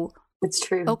 So, It's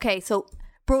true. okay, so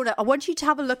Brona, I want you to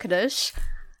have a look at it.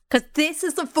 Because this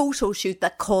is the photo shoot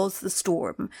that caused the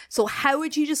storm. So how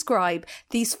would you describe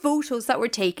these photos that were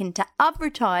taken to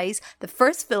advertise the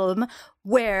first film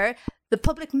where the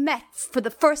public met for the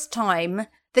first time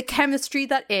the chemistry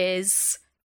that is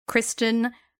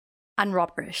Kristen and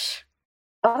Robert?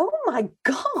 Oh my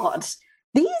God.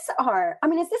 These are, I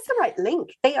mean, is this the right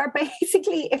link? They are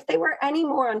basically, if they were any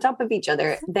more on top of each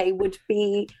other, he would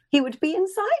be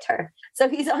inside her. So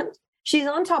she's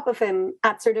on top of him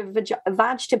at sort of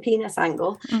vag to penis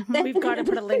angle. Mm-hmm. We've got to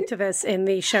put a link to this in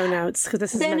the show notes because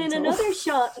this is Then mental. in another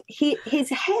shot, his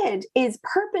head is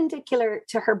perpendicular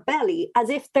to her belly, as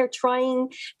if they're trying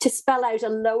to spell out a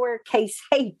lowercase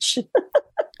h.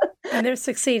 And they're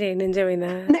succeeding in doing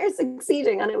that. They're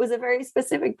succeeding, and it was a very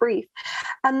specific brief.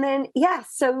 And then,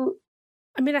 so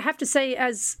I mean, I have to say,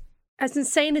 as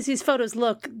insane as these photos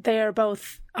look, they are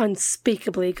both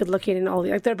unspeakably good looking and all.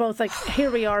 Like they're both like, here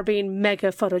we are being mega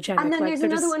photogenic. and then like, there's they're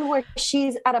another just- one where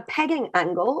she's at a pegging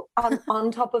angle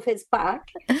on top of his back.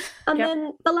 And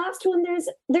then the last one,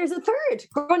 there's a third.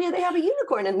 Brona, they have a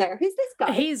unicorn in there. Who's this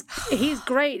guy? He's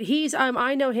great. He's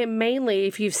I know him mainly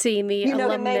if you've seen the you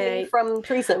know him alumni. mainly from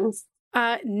threesomes.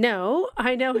 No,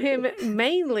 I know him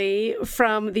mainly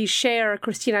from the Cher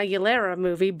Christina Aguilera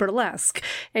movie Burlesque,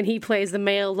 and he plays the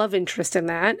male love interest in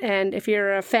that. And if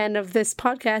you're a fan of this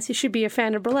podcast, you should be a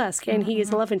fan of Burlesque, and he is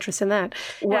the love interest in that.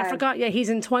 And I forgot, he's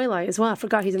in Twilight as well. I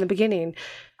forgot he's in the beginning.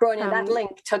 Brona, that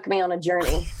link took me on a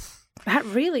journey. That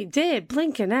really did,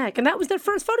 blink an egg, and that was their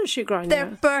first photo shoot, Grania.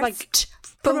 Their first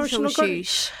photo promotional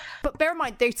shoot. But bear in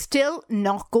mind, they're still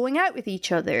not going out with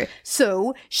each other.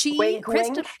 So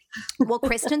Kristen, well,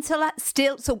 Kristen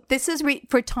still. So this is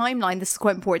for timeline. This is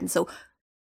quite important. So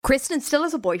Kristen still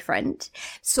has a boyfriend.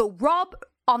 So Rob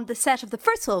on the set of the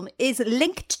first film is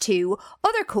linked to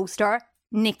other co-star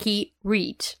Nikki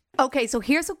Reed. Okay, so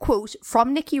here's a quote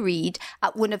from Nikki Reed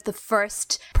at one of the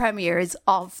first premieres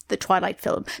of the Twilight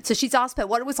film. So she's asked about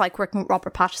what it was like working with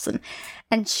Robert Pattinson.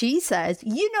 And she says,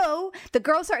 you know, the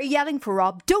girls that are yelling for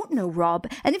Rob don't know Rob.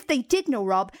 And if they did know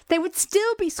Rob, they would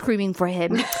still be screaming for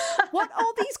him. What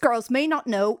all these girls may not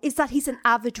know is that he's an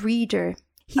avid reader.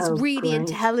 He's really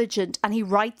intelligent and he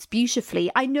writes beautifully.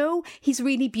 I know he's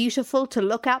really beautiful to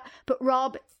look at, but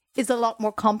Rob is a lot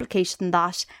more complicated than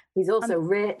that. He's also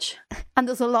rich. And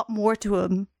there's a lot more to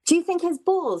him. Do you think his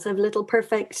balls have little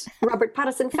perfect Robert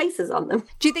Pattinson faces on them?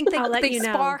 Do you think they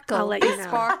sparkle? I'll let you know.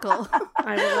 Sparkle.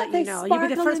 I will let you know. You'll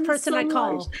be the first person I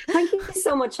call. Thank you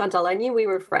so much, Chantal. I knew we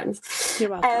were friends.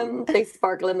 You're welcome. They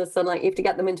sparkle in the sunlight. You have to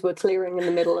get them into a clearing in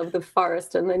the middle of the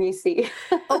forest and then you see.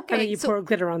 Okay, and then you pour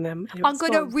glitter on them. I'm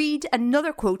going to read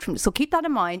another quote from, so keep that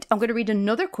in mind. I'm going to read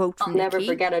another quote from I'll never Nikki.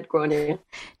 forget it, Brona.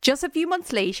 Just a few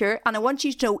months later, and I want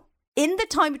you to know, in the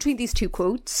time between these two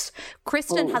quotes,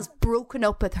 Kristen has broken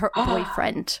up with her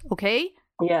boyfriend, okay?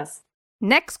 Yes.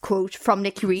 Next quote from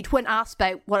Nikki Reed when asked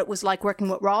about what it was like working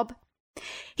with Rob.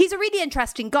 He's a really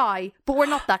interesting guy, but we're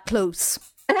not that close.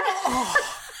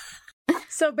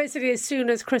 So basically, as soon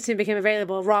as Kristen became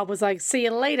available, Rob was like, "See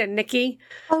you later, Nikki."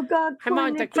 Oh God, I'm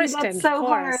on to Kristen. That's so of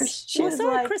course. harsh. She was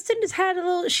sorry, like, Kristen has had a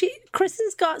little.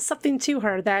 Kristen's got something to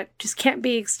her that just can't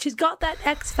be. She's got that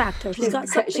X factor. She's got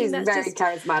something she's that's very just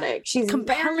charismatic. She's very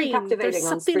compelling. captivating. There's on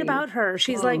something screen. about her.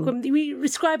 She's like, when we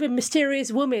describe a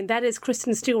mysterious woman, that is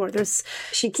Kristen Stewart. There's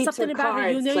She keeps something her about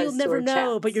her. cards You'll close to never her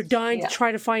know, chest. but you're dying to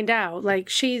try to find out. Like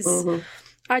she's.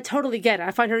 I totally get it.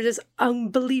 I find her just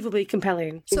unbelievably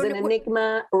compelling. She's an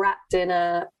enigma wrapped in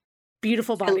a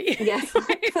beautiful body. Yes,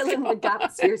 fill in the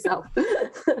gaps yourself.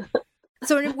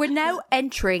 So we're now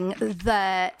entering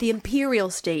the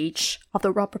imperial stage of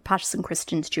the Robert Pattinson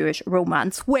Kristen Stewart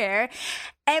romance, where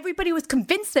everybody was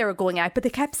convinced they were going out, but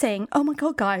they kept saying, "Oh my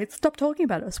God, guys, stop talking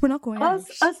about us. We're not going out."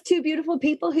 Us two beautiful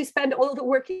people who spend all the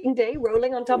working day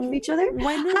rolling on top of each other.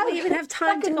 Why don't we even have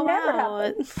time to go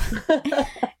out?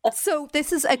 So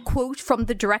this is a quote from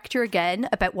the director again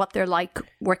about what they're like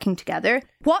working together.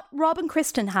 What Rob and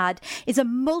Kristen had is a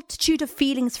multitude of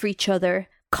feelings for each other,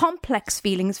 complex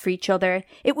feelings for each other.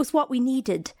 It was what we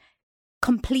needed.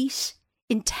 Complete,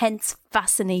 intense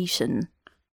fascination.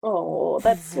 Oh,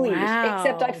 that's sweet. Wow,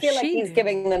 Except I feel like he's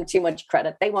giving them too much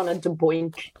credit. They wanted to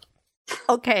boink.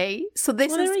 Okay, so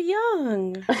this Well, is... they're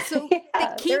young. So Yeah, they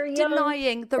keep they're young,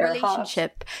 denying the they're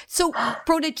relationship. So,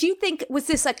 Brona, do you think, was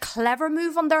this a clever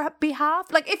move on their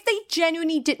behalf? Like, if they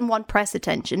genuinely didn't want press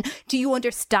attention, do you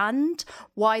understand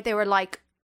why they were like,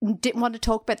 didn't want to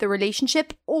talk about the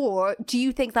relationship? Or do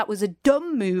you think that was a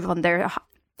dumb move on their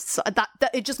so that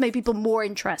it just made people more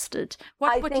interested?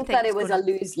 I think that it was a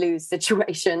lose-lose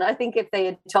situation. I think if they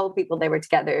had told people they were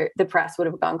together, the press would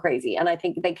have gone crazy. And I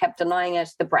think they kept denying it.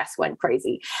 The press went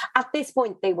crazy. At this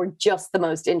point, they were just the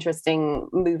most interesting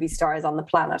movie stars on the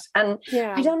planet. And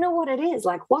I don't know what it is.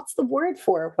 Like, what's the word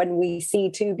for it when we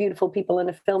see two beautiful people in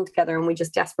a film together and we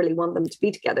just desperately want them to be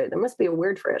together? There must be a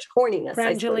word for it. Horniness,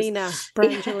 Brangelina.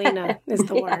 Brangelina is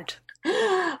the word.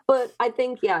 But I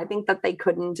think that they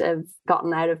couldn't have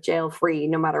gotten out of jail free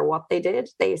no matter what they did.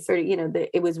 They sort of,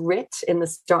 it was writ in the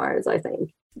stars, I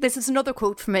think. This is another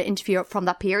quote from an interview from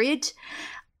that period.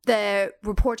 The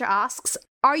reporter asks,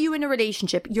 "Are you in a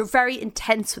relationship? You're very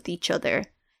intense with each other."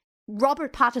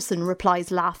 Robert Pattinson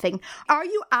replies laughing, "Are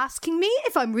you asking me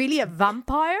if I'm really a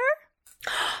vampire?"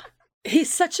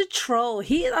 He's such a troll.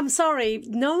 I'm sorry,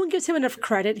 no one gives him enough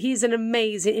credit. He's an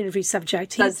amazing interview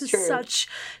subject. He's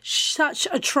such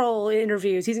a troll in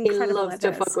interviews. He's incredible. He loves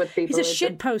to fuck with people. He's a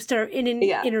shit poster in an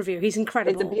interview. He's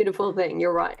incredible. It's a beautiful thing.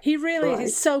 You're right. He really is.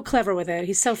 He's so clever with it.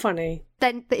 He's so funny.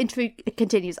 Then the interview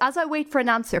continues. "As I wait for an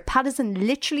answer, Pattinson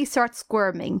literally starts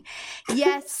squirming.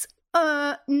 Yes,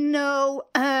 no,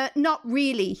 not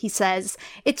really," he says.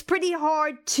 "It's pretty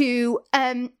hard to,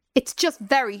 it's just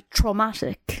very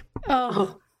traumatic."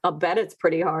 Oh, I'll bet it's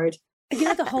pretty hard.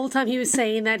 The whole time he was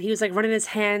saying that, he was like running his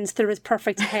hands through his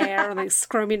perfect hair and like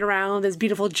squirming around his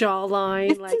beautiful jawline.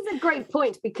 This is a great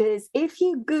point, because if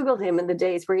you Google him in the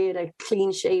days where he had a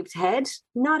clean shaved head,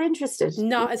 not interested.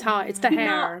 Not as hot. It's the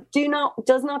hair.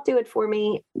 Does not do it for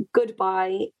me.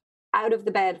 Goodbye. Out of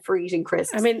the bed for eating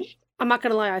crisps. I mean, I'm not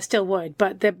going to lie, I still would,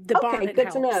 but the barnet good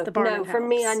helps. to know. The barnet for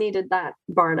me, I helps. needed that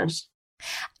barnet.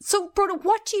 So, Brona,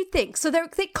 what do you think? So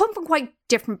they come from quite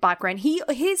different background.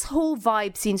 His whole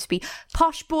vibe seems to be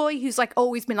posh boy who's like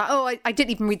always been like, "Oh, I didn't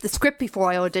even read the script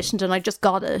before I auditioned and I just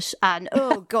got it." And,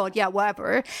 "Oh God, yeah,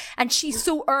 whatever." And she's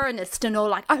so earnest and all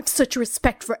like, "I have such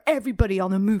respect for everybody on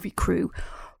the movie crew."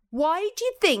 Why do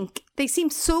you think they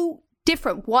seem so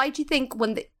different? Why do you think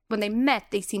when when they met,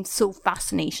 they seemed so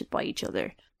fascinated by each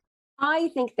other. I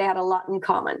think they had a lot in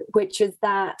common, which is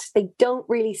that they don't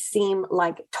really seem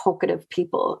like talkative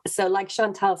people. So like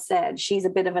Chantal said, she's a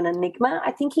bit of an enigma.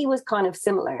 I think he was kind of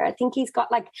similar. I think he's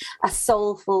got like a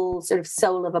soulful sort of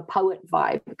soul of a poet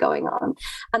vibe going on.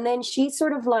 And then she's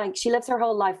sort of like, she lives her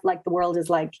whole life like the world is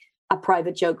like a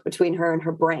private joke between her and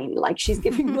her brain. Like she's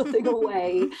giving nothing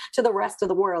away to the rest of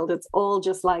the world. It's all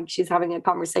just like she's having a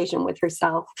conversation with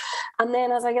herself. And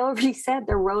then, as I already said,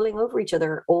 they're rolling over each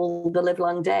other all the live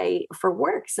long day for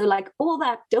work. So like all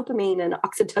that dopamine and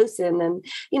oxytocin and,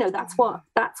 you know, that's what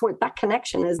that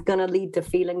connection is going to lead to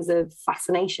feelings of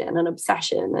fascination and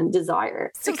obsession and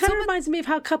desire. So it kind of reminds me of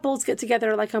how couples get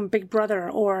together like on Big Brother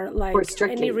or like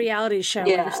any reality show.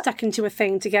 Yeah. Where they're stuck into a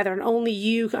thing together and only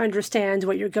you understand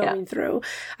what you're going through.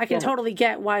 I can totally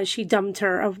get why she dumped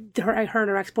her and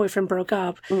her ex-boyfriend broke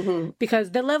up,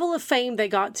 because the level of fame they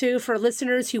got to, for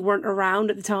listeners who weren't around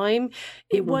at the time,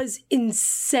 it was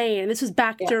insane. This was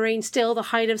back during still the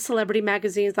height of celebrity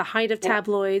magazines, the height of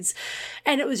tabloids,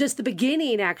 and it was just the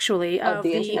beginning actually of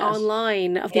the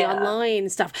online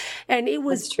stuff, and it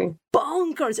was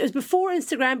bonkers. It was before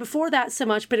Instagram, before that so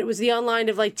much, but it was the online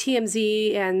of like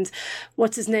TMZ and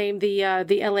what's his name, the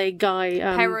LA guy,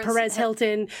 Perez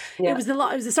Hilton. It was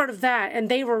the sort of that, and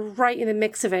they were right in the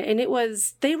mix of it, and it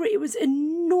was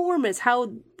enormous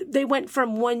how they went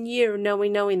from 1 year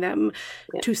knowing them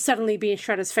to suddenly being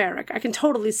stratospheric. I can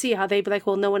totally see how they'd be like,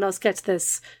 well, no one else gets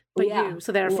this but you,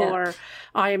 so therefore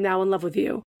I am now in love with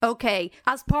you. Okay,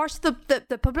 as part of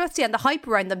the publicity and the hype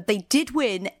around them, they did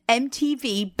win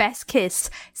MTV Best Kiss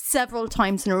several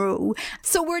times in a row.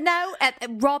 So we're now at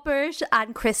Robert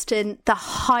and Kristen, the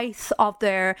height of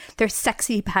their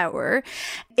sexy power.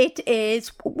 It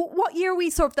is, what year are we,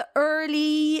 sort of the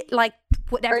early, like,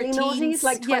 whatever early teens? noughties,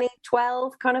 like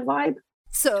 2012 kind of vibe.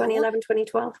 So 2011,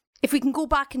 2012. If we can go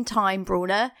back in time,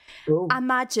 Brona,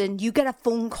 imagine you get a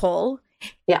phone call.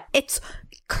 Yeah. It's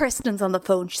Kristen's on the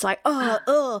phone. She's like,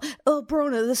 oh,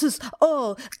 Brona, this is,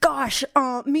 gosh,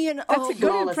 me and, That's a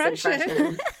good impression.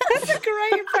 That's a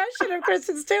great impression of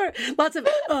Kristen Stewart. Lots of,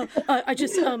 I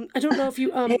don't know if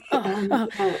you,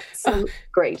 so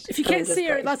great. If you can't see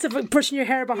her, lots of pushing your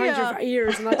hair behind your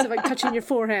ears and lots of like touching your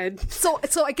forehead. So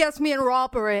I guess me and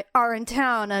Rob are in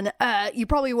town, and you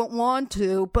probably won't want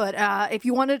to, but if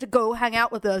you wanted to go hang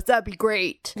out with us, that'd be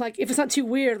great. Like, if it's not too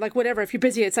weird, like whatever, if you're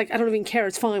busy, it's like, I don't even care,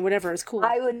 it's fine, whatever, it's cool.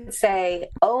 I would say,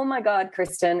 oh my God,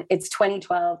 Kristen, it's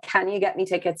 2012. Can you get me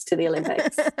tickets to the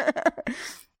Olympics?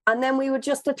 And then we would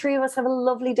just, the three of us, have a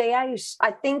lovely day out.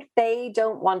 I think they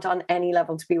don't want on any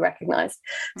level to be recognised.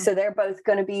 So they're both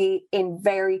going to be in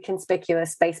very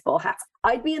conspicuous baseball hats.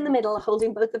 I'd be in the middle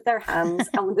holding both of their hands,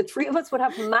 and the three of us would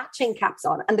have matching caps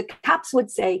on. And the caps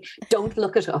would say, don't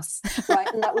look at us, right?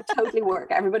 And that would totally work.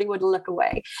 Everybody would look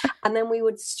away. And then we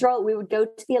would go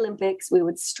to the Olympics. We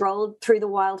would stroll through the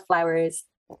wildflowers,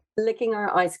 licking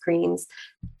our ice creams,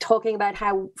 talking about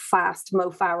how fast Mo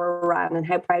Farah ran and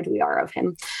how proud we are of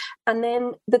him. And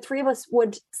then the three of us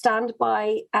would stand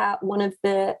by one of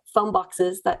the phone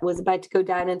boxes that was about to go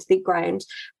down into the ground,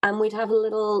 and we'd have a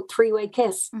little three-way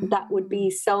kiss. That would be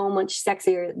so much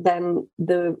sexier than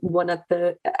the one at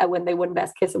the when they won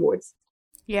Best Kiss Awards.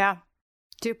 Yeah.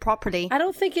 Do it properly. I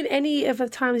don't think in any of the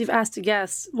times you've asked a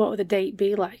guest what would the date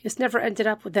be like, it's never ended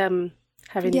up with them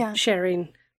sharing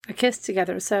a kiss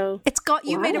together. So it's got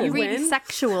you made it really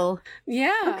sexual.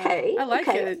 Yeah. Okay. I like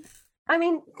it. I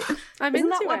mean, isn't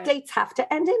that what dates have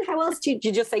to end in? How else do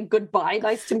you just say goodbye?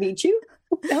 Nice to meet you.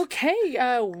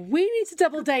 Okay, we need to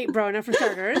double date Brona for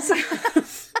starters.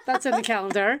 That's in the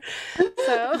calendar.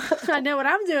 So I know what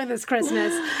I'm doing this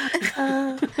Christmas.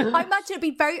 I imagine it'd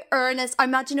be very earnest. I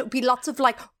imagine it would be lots of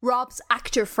like Rob's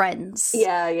actor friends.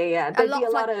 Yeah. There'd be a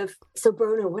lot of, so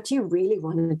Brona, what do you really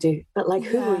want to do? But like,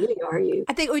 who really are you?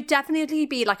 I think it would definitely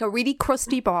be like a really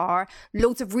crusty bar,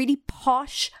 loads of really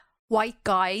posh white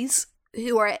guys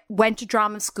who went to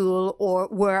drama school or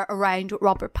were around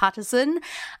Robert Pattinson,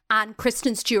 and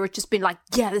Kristen Stewart just been like,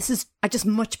 I just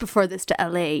much prefer this to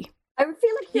LA. I feel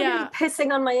like you're really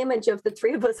pissing on my image of the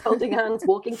three of us holding hands,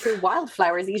 walking through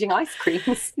wildflowers, eating ice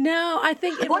creams. No, I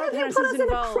think what if you put us in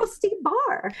a crusty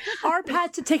bar? Our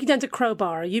Pat to take you down to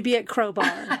Crowbar. You'd be at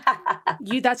Crowbar.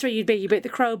 That's where you'd be. You'd be at the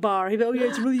Crowbar. He'd be,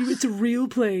 it's a real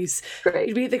place. Great.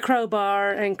 You'd be at the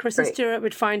Crowbar, and Kristen Stewart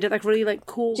would find it like really like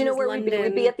cool. Do you know where London. we'd be?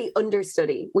 We'd be at the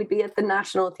understudy. We'd be at the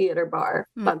National Theatre Bar.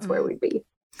 That's where we'd be.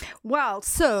 Well,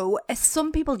 so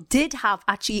some people did have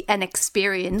actually an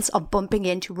experience of bumping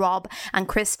into Rob and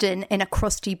Kristen in a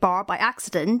crusty bar by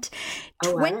accident.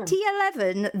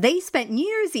 2011, they spent New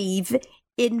Year's Eve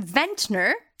in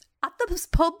Ventnor, at this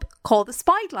pub called the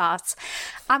Spyglass.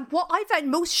 And what I found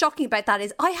most shocking about that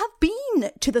is I have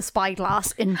been to the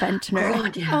Spyglass in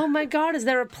Ventnor. Oh my God, is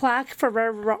there a plaque for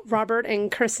where Robert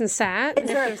and Kristen sat? Is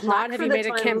there a If plaque not, have for you the made a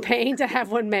time- campaign to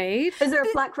have one made? Is there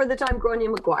a plaque for the time Grania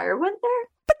Maguire went there?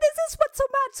 But this is what's so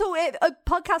mad. So,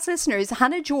 podcast listeners,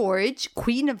 Hannah George,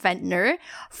 Queen of Ventnor,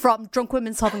 from Drunk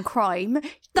Women Solving Crime,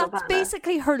 that's Hannah.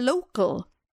 basically her local.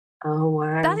 Oh,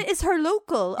 wow. That is her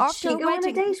local. Did After she her go on a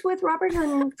wedding. date with Robert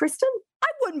and Kristen? I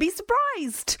wouldn't be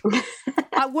surprised.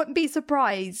 I wouldn't be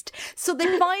surprised. So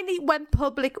they finally went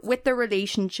public with their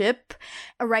relationship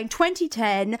around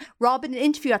 2010. Rob, in an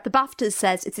interview at the BAFTAs,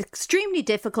 says it's extremely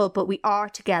difficult, but we are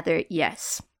together,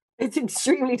 yes. It's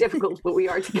extremely difficult, but we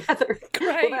are together.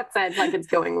 Great. Well, that sounds like it's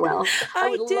going well. I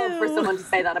would love for someone to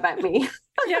say that about me.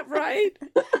 Yeah, right.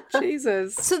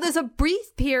 Jesus. So there's a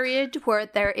brief period where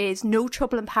there is no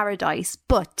trouble in paradise,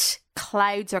 but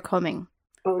clouds are coming.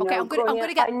 Oh, Okay, no, I'm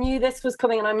gonna get- I knew this was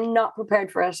coming and I'm not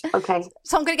prepared for it. Okay.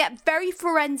 So I'm going to get very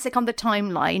forensic on the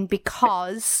timeline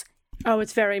because... Oh,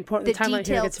 it's very important. The The timeline here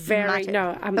details gets very... matter.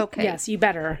 No, Okay. Yes, you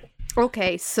better.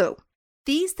 Okay, so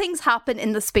these things happen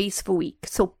in the space of a week.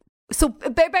 So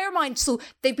bear in mind, so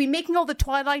they've been making all the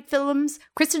Twilight films.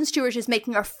 Kristen Stewart is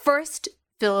making her first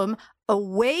film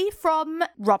away from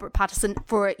Robert Pattinson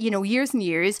for, years and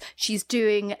years. She's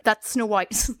doing that Snow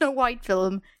White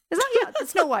film. Is that the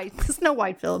Snow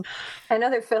White film?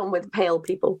 Another film with pale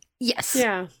people. Yes.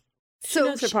 Yeah. She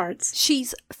knows her parts.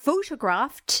 She's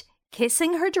photographed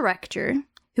kissing her director,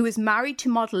 who was married to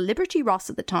model Liberty Ross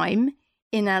at the time,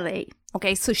 in LA.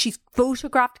 Okay, so she's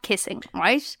photographed kissing,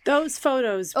 right? Those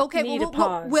photos need a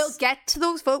pause. We'll get to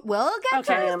those photos. We'll get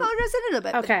to those photos in a little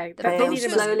bit. Okay. The I am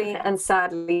photos, slowly and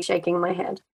sadly shaking my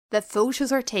head. the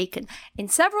photos are taken. In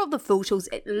several of the photos,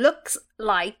 it looks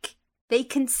like they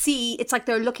can see, it's like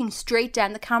they're looking straight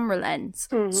down the camera lens.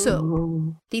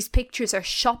 So these pictures are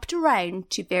shopped around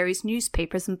to various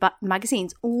newspapers and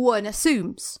magazines, one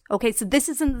assumes. Okay, so this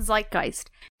is in the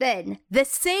zeitgeist. Then, the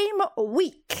same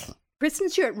week, Kristen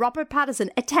Stewart and Robert Pattinson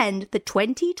attend the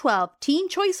 2012 Teen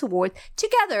Choice Awards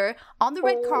together on the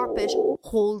red carpet,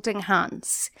 holding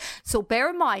hands. So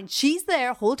bear in mind, she's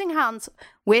there holding hands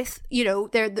with,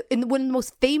 they're one of the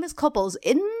most famous couples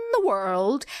in the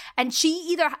world, and she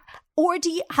either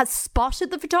already has spotted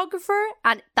the photographer,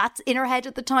 and that's in her head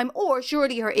at the time, or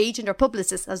surely her agent or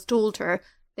publicist has told her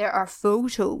there are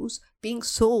photos being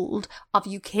sold of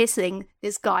you kissing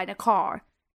this guy in a car.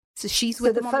 So she's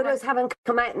with the them on the photos haven't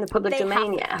come out in the public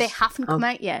domain yet. They haven't come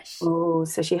out yet. Oh,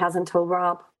 so she hasn't told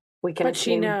Rob. We can But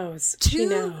she assume. knows. She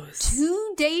knows.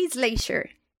 2 days later,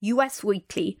 US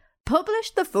Weekly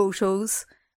published the photos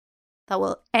that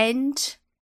will end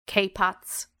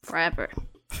K-Pats forever.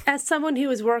 As someone who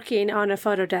was working on a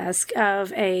photo desk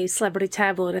of a celebrity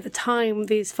tabloid at the time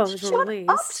these photos were released,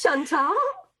 Up, Chantal.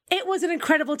 it was an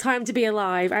incredible time to be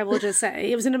alive, I will just say.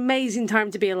 It was an amazing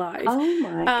time to be alive. Oh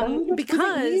my God.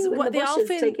 Because what they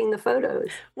often taking the photos.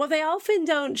 What they often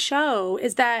don't show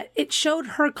is that it showed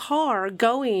her car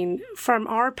going from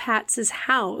our Pat's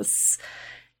house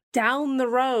down the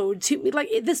road to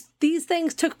these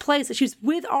things took place. She was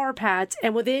with our Pat,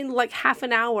 and within like half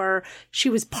an hour she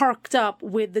was parked up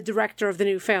with the director of the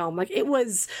new film. Like, it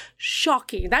was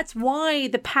shocking. That's why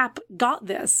the Pap got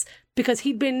this, because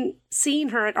he'd been seeing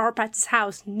her at Arpat's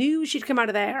house, knew she'd come out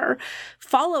of there,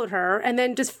 followed her, and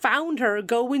then just found her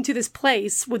go into this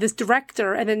place with this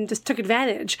director, and then just took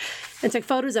advantage and took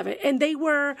photos of it. And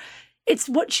it's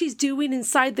what she's doing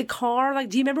inside the car. Like,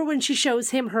 do you remember when she shows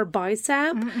him her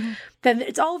bicep? Mm-hmm. Then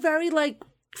it's all very like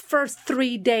first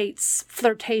 3 dates,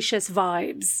 flirtatious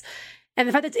vibes. And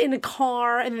the fact that it's in a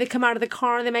car, and then they come out of the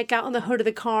car and they make out on the hood of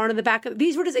the car and in the back of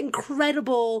these were just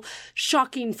incredible,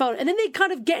 shocking photos. And then they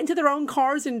kind of get into their own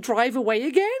cars and drive away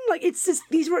again. Like, it's just,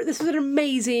 this was an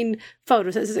amazing photo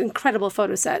set. This is an incredible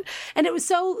photo set. And it was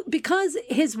so, because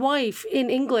his wife in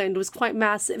England was quite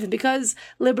massive, and because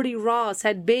Liberty Ross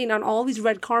had been on all these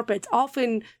red carpets,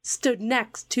 often stood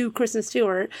next to Kristen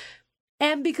Stewart,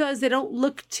 and because they don't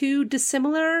look too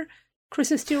dissimilar,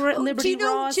 Kristen Stewart and Liberty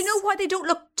Ross. Do you know why they don't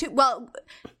look too well?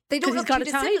 They don't look too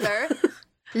dissimilar.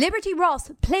 Liberty Ross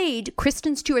played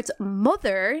Kristen Stewart's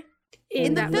mother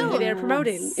in the that film. movie they're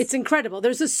promoting. It's incredible.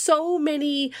 There's just so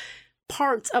many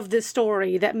parts of this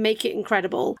story that make it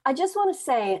incredible. I just want to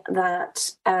say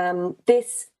that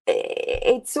this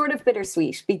it's sort of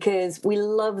bittersweet because we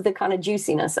love the kind of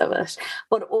juiciness of it,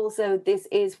 but also this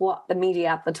is what the media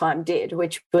at the time did,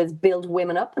 which was build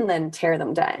women up and then tear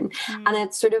them down. And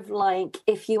it's sort of like,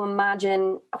 if you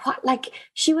imagine what, like,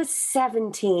 she was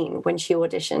 17 when she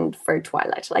auditioned for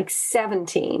Twilight, like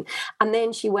 17, and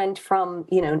then she went from,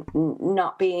 you know,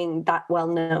 not being that well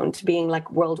known to being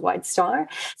like worldwide star.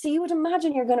 So you would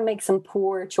imagine you're going to make some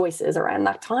poor choices around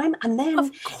that time, and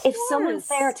then if someone's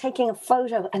there taking a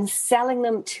photo and selling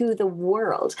them to the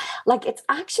world, like, it's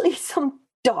actually some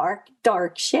dark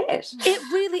shit. It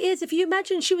really is. If you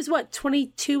imagine, she was what,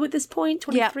 22 at this point,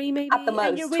 23 maybe, at the most,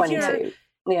 and you're with 22.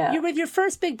 You're with your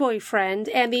first big boyfriend,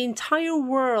 and the entire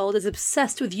world is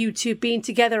obsessed with you two being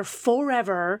together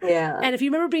forever. Yeah. And if you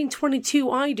remember being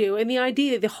 22, I do, and the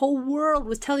idea that the whole world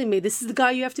was telling me this is the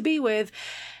guy you have to be with.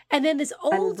 And then this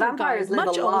older guy,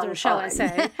 much older, shall I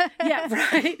say. Yeah,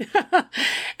 right.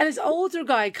 And this older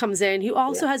guy comes in who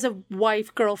also has a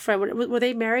wife, girlfriend. Were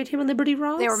they married, him and Liberty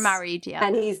Ross? They were married, yeah.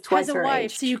 And he's twice has a her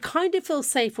wife, age. so you kind of feel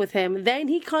safe with him. Then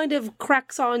he kind of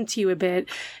cracks on to you a bit.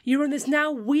 You're in this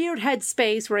now weird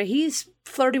headspace where he's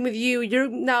flirting with you. You're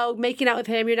now making out with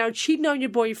him. You're now cheating on your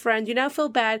boyfriend. You now feel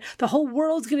bad. The whole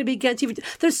world's going to be against you.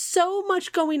 There's so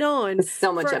much going on. There's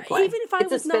so much at play. Even if I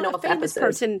was not a famous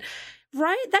person...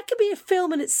 Right? That could be a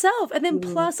film in itself. And then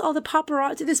plus all the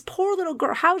paparazzi. This poor little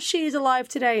girl, how she is alive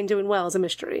today and doing well is a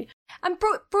mystery. And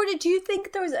Brona, do you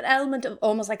think there was an element of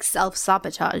almost like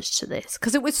self-sabotage to this?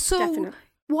 Because it was so... Definitely.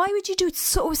 Why would you do it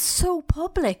so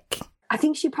public? I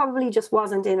think she probably just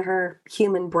wasn't in her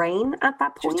human brain at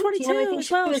that point. She was 22 I think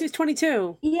as well. She was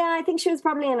 22. Yeah, I think she was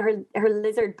probably in her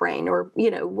lizard brain, or, you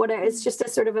know, whatever. It's just a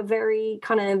sort of a very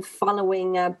kind of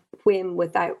following a whim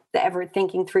without ever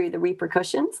thinking through the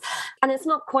repercussions. And it's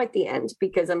not quite the end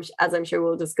because, as I'm sure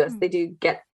we'll discuss, they do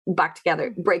get back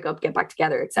together, break up, get back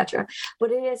together, etc.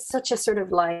 But it is such a sort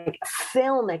of like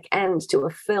filmic end to a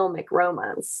filmic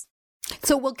romance.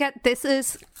 So this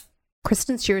is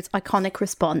Kristen Stewart's iconic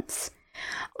response.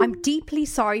 I'm deeply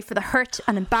sorry for the hurt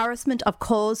and embarrassment I've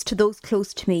caused to those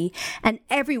close to me and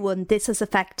everyone this has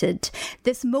affected.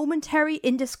 This momentary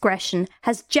indiscretion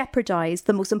has jeopardized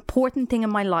the most important thing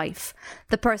in my life,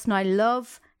 the person I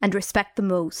love and respect the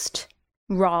most,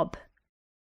 Rob.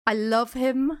 I love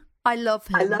him. I love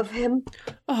him.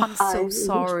 Oh, I'm so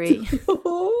sorry.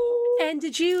 And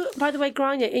did you, by the way,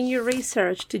 Grania, in your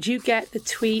research, did you get the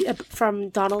tweet from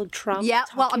Donald Trump? Yeah,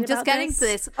 well, I'm just getting to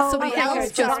this. Somebody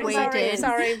else just weighed in.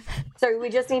 Sorry. So we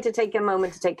just need to take a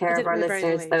moment to take care of our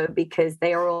listeners, though, because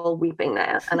they are all weeping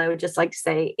now. And I would just like to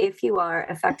say, if you are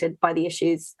affected by the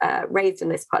issues raised in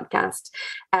this podcast,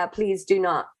 please do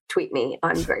not tweet me.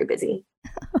 I'm very busy.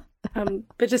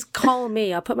 But just call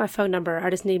me. I'll put my phone number.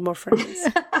 I just need more friends.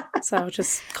 So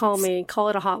just call me. Call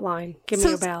it a hotline. Give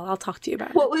me a bell. I'll talk to you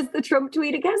about it. What was the Trump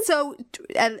tweet again? So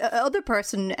other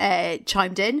person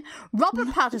chimed in. Robert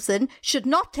Pattinson should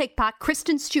not take back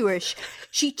Kristen Stewart.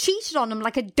 She cheated on him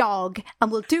like a dog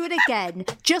and will do it again.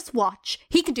 Just watch.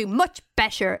 He can do much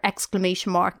better! !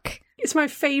 It's my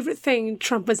favourite thing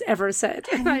Trump has ever said.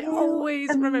 And I always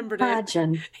remembered it.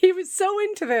 He was so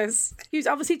into this. He was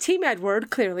obviously Team Edward,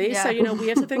 clearly. Yeah. So, you know, we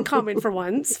have something in common for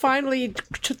once. Finally,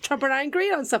 Trump and I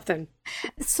agreed on something.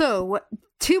 So,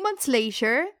 2 months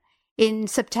later, in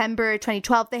September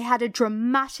 2012, they had a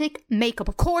dramatic makeup.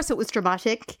 Of course it was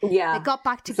dramatic. Yeah. They got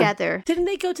back together. Didn't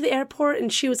they go to the airport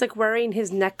and she was like wearing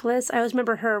his necklace? I always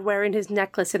remember her wearing his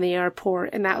necklace in the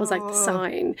airport, and that was like the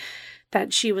sign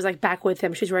that she was like back with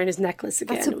him. She was wearing his necklace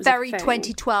again. That's a very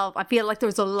 2012. I feel like there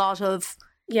was a lot of...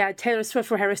 Yeah, Taylor Swift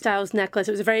for Harry Styles' necklace.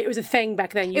 It was a thing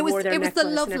back then. It was the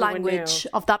love language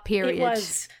of that period. It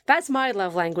was. That's my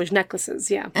love language,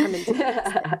 necklaces. Yeah, I'm into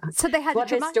it. So they had what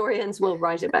historians will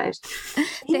write about.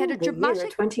 They had a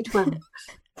dramatic 2012.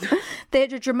 They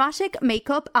had a dramatic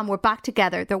makeup and were back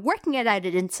together. They're working it out,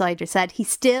 an insider said. He's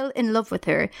still in love with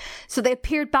her. So they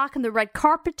appeared back on the red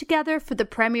carpet together for the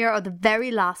premiere of the very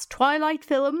last Twilight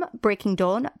film, Breaking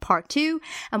Dawn, Part 2.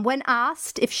 And when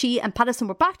asked if she and Pattinson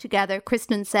were back together,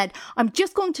 Kristen said, I'm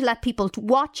just going to let people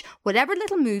watch whatever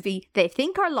little movie they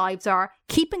think our lives are.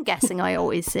 Keep on guessing, I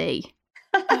always say.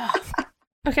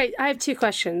 Okay, I have two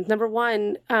questions. Number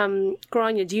one,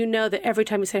 Grania, do you know that every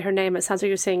time you say her name, it sounds like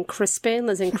you're saying Crispin,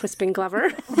 as in Crispin Glover,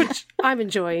 which I'm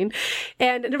enjoying.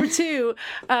 And number two,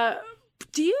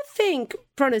 do you think,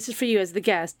 Brona, this is for you as the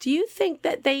guest, do you think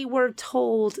that they were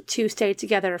told to stay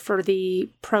together for the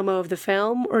promo of the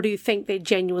film, or do you think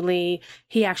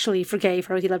he actually forgave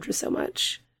her because he loved her so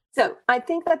much? So I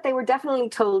think that they were definitely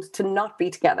told to not be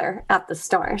together at the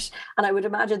start. And I would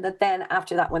imagine that then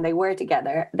after that, when they were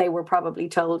together, they were probably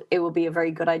told it would be a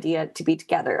very good idea to be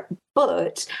together.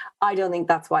 But I don't think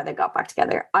that's why they got back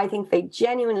together. I think they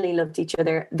genuinely loved each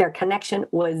other. Their connection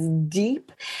was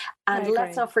deep. And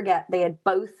let's not forget, they had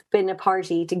both been a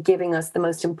party to giving us the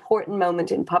most important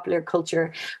moment in popular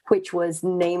culture, which was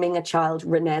naming a child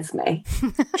Renesmee.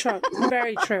 True.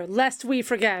 Very true. Lest we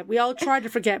forget. We all try to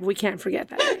forget, but we can't forget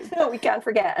that name. No, we can't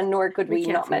forget, and nor could we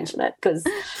not mention it, because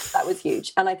that was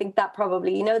huge. And I think that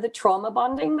probably, you know, the trauma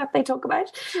bonding that they talk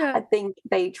about, I think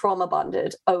they trauma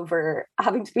bonded over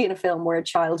having to be in a film where a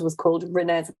child was called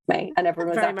Renesmee, and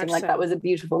everyone was acting like that was a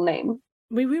beautiful name.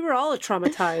 We were all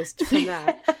traumatized from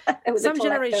that. Some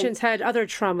generations had other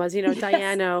traumas, you know,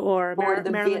 Diana or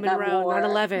Marilyn Monroe,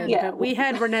 9/11. Yeah. But we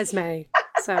had Renesmee.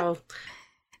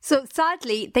 So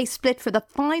sadly, they split for the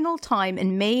final time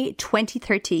in May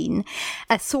 2013.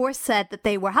 A source said that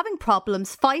they were having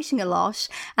problems, fighting a lot,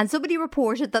 and somebody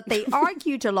reported that they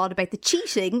argued a lot about the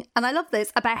cheating, and I love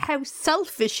this, about how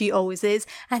selfish she always is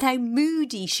and how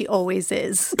moody she always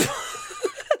is.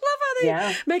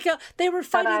 They were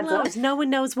fighting loves. No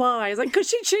one knows why. It's like, because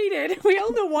she cheated. We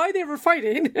all know why they were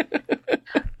fighting.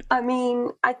 I mean,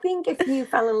 I think if you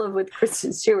fell in love with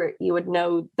Kristen Stewart, you would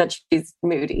know that she's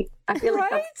moody. I feel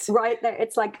like that's right there.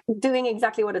 It's like doing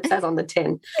exactly what it says on the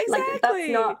tin. Exactly. Like, that's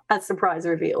not a surprise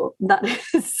reveal. That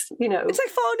is, you know. It's like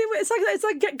falling in with, it's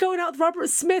like going out with Robert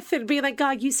Smith and being like,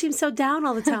 God, you seem so down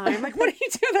all the time. Like, what are you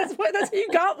doing? That's what you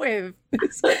got with.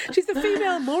 She's the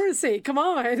female Morrissey. Come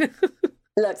on.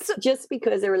 Look, just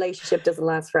because a relationship doesn't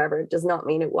last forever does not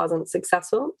mean it wasn't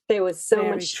successful. There was so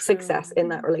much success in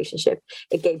that relationship.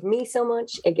 It gave me so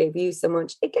much. It gave you so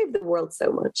much. It gave the world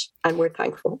so much. And we're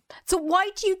thankful. So why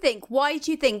do you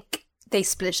think they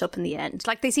split up in the end?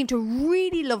 Like, they seemed to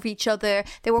really love each other.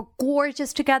 They were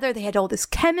gorgeous together. They had all this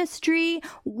chemistry.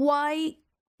 Why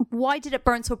did it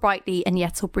burn so brightly and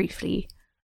yet so briefly?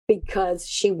 Because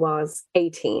she was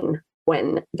 18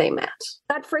 when they met.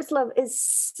 That first love is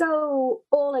so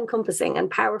all-encompassing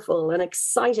and powerful and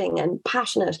exciting and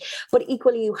passionate, but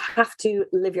equally you have to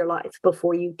live your life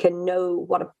before you can know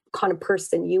what a kind of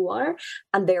person you are,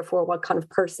 and therefore what kind of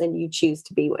person you choose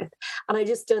to be with. And I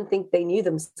just don't think they knew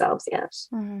themselves yet.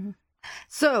 Mm-hmm.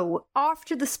 So,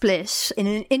 after the split, in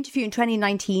an interview in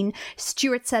 2019,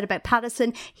 Stewart said about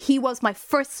Pattinson, "He was my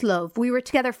first love. We were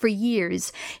together for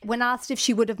years." When asked if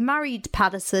she would have married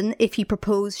Pattinson if he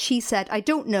proposed, she said, "I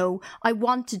don't know. I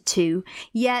wanted to.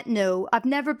 Yeah, no. I've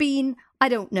never been... I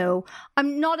don't know.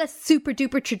 I'm not a super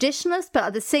duper traditionalist, but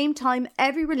at the same time,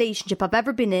 every relationship I've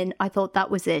ever been in, I thought that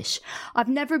was it. I've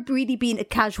never really been a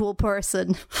casual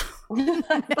person."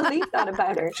 I believe that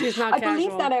about her. She's not casual. I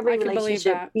believe that every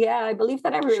relationship. I believe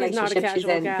that every relationship she's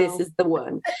in, this is the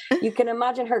one. You can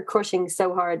imagine her crushing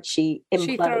so hard she implodes.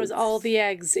 She throws all the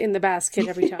eggs in the basket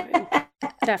every time.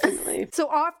 Definitely. So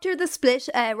after the split,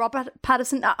 Robert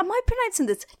Pattinson, am I pronouncing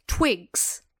this?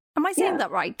 Twigs. Am I saying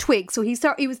that right? Twigs. So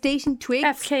he was dating Twigs.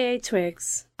 FKA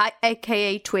Twigs.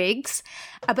 AKA Twigs.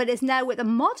 But is now with a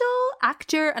model,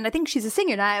 actor, and I think she's a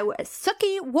singer now,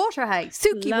 Suki Waterhouse.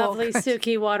 Lovely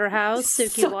Suki Waterhouse.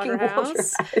 Suki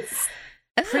Waterhouse.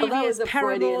 Previous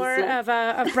paramour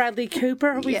of Bradley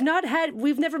Cooper. We've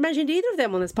never mentioned either of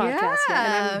them on this podcast yet,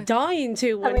 and I'm dying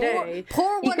to one day.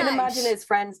 You can imagine his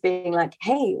friends being like,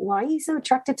 "Hey, why are you so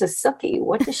attracted to Suki?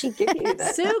 What does she give you?"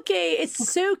 Suki, it's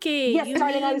Suki. Yes,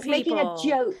 darling, I was making a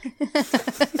joke.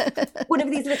 One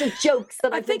of these little jokes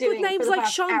that I've been doing. I think with names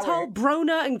like Chantal,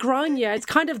 Brona, and Grania, it's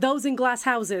kind of those in glass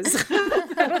houses.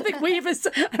 I don't think we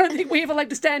have a leg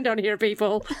to stand on here,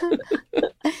 people.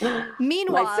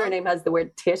 Meanwhile, my surname has the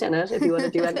word tit in it, if you want to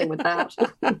do anything with that.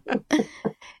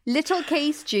 Little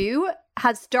K Stew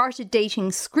has started dating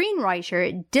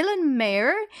screenwriter Dylan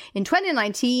Mayer in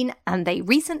 2019, and they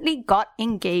recently got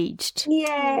engaged.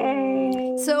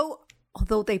 Yay! So,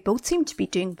 although they both seem to be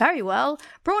doing very well,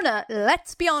 Brona,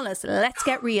 let's be honest, let's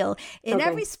get real. In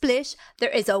every split, there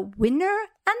is a winner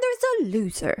and there's a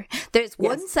loser. There's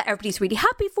ones that everybody's really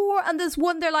happy for, and there's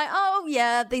one they're like, oh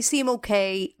yeah, they seem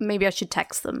okay, maybe I should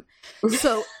text them.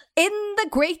 So, in the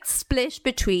great split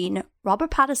between Robert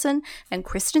Pattinson and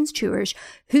Kristen Stewart,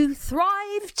 who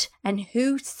thrived and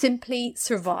who simply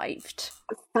survived?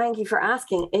 Thank you for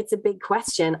asking. It's a big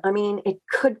question. I mean, it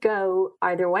could go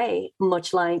either way,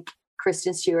 much like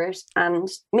Kristen Stewart and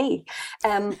me.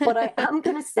 But I am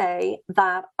going to say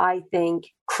that I think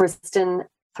Kristen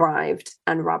thrived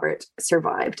and Robert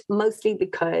survived, mostly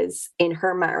because in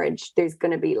her marriage, there's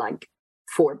going to be like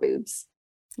 4 boobs.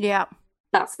 Yeah.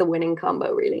 That's the winning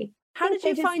combo, really. How did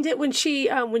you find it when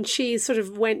she sort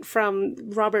of went from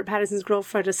Robert Pattinson's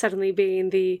girlfriend to suddenly being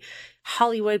the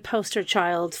Hollywood poster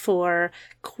child for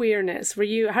queerness?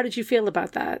 How did you feel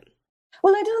about that?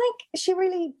 Well, I don't think she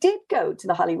really did go to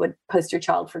the Hollywood poster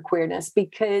child for queerness,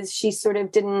 because she sort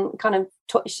of didn't kind of,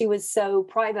 she was so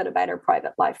private about her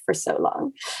private life for so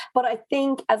long. But I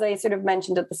think, as I sort of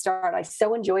mentioned at the start, I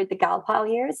so enjoyed the gal pal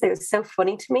years. They were so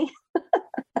funny to me.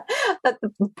 That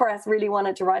the press really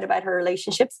wanted to write about her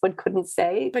relationships, but couldn't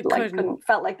say,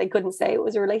 felt like they couldn't say it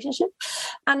was a relationship.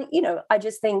 And, you know, I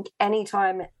just think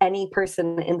anytime any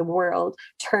person in the world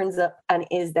turns up and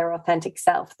is their authentic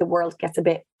self, the world gets a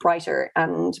bit brighter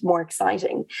and more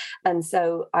exciting. And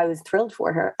so I was thrilled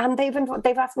for her. And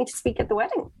they've asked me to speak at the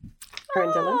wedding, her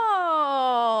and Dylan.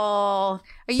 Oh,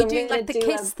 are you doing like the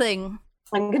kiss thing?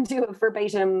 I'm going to do a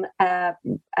verbatim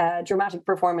dramatic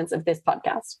performance of this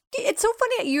podcast. It's so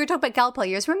funny you were talking about gal pal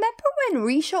years. Remember when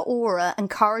Risha Ora and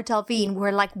Cara Delvine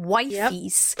were like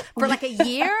wifeys for like a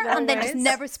year and then just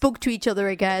never spoke to each other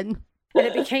again? And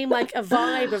it became like a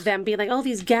vibe of them being like, oh,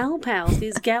 these gal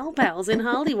pals in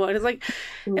Hollywood. It's like,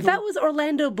 if that was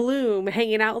Orlando Bloom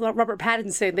hanging out with Robert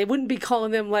Pattinson, they wouldn't be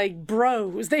calling them like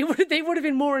bros. They would have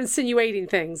been more insinuating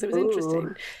things. It was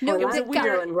interesting. No, it was a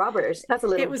weird and Robert. That's a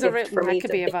little gift for me to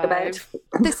think about.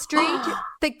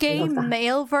 The gay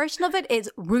male version of it is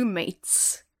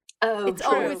roommates. Oh, it's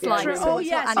always like oh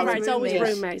yes, right. It's always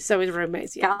roommates. So it's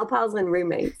roommates. Yeah. Gal pals and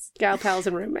roommates. Gal pals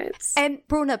and roommates. And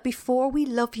Brona, before we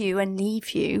love you and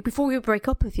leave you, before we break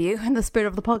up with you in the spirit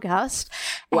of the podcast,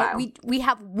 we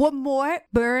have one more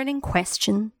burning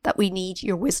question that we need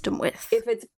your wisdom with. If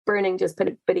it's burning, just put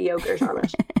a bit of yogurt on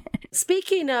it.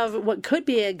 Speaking of what could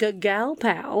be a good gal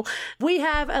pal, we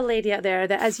have a lady out there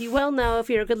that, as you well know, if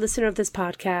you're a good listener of this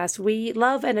podcast, we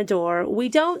love and adore. We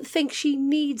don't think she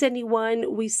needs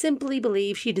anyone. We simply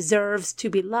believe she deserves to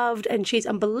be loved, and she's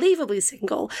unbelievably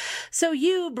single. So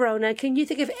you, Brona, can you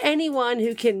think of anyone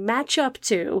who can match up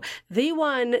to the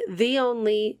one, the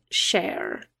only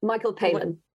Cher? Michael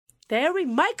Palin.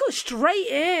 Michael, straight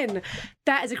in.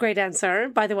 That is a great answer,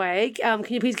 by the way. Can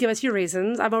you please give us your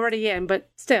reasons? I'm already in, but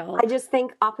still. I just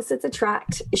think opposites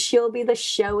attract. She'll be the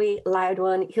showy, loud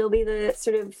one. He'll be the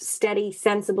sort of steady,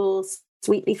 sensible,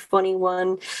 sweetly funny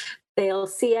one. They'll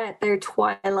see out their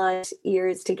twilight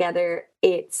years together.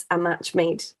 It's a match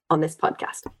made on this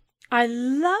podcast. I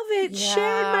love it. Cher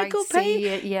and Michael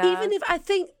Palin. Even if I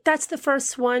think that's the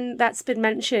first one that's been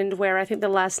mentioned where I think the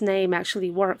last name actually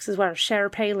works as well. Cher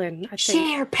Palin, I think.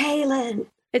 Cher Palin.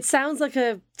 It sounds like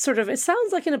an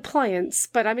appliance,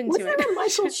 but I'm into it. Was there a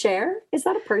Michael Cher? Is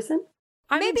that a person?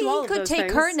 Maybe he could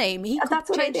take her name. He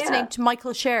could change his name to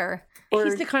Michael Cher.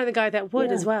 He's the kind of guy that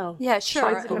would as well. Yeah,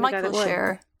 sure. Michael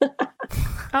Cher.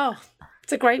 Oh,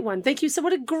 it's a great one. Thank you. So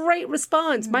what a great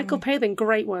response. Michael Palin,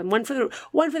 great one. One for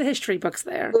the history books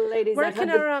there. Ladies, I've had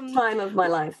the time of my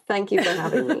life. Thank you for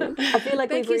having me. I feel like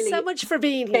Thank we've you really so much for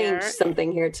being here. Changed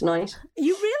something here tonight.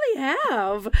 You really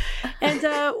have. And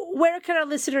where can our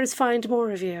listeners find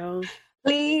more of you?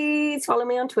 Please follow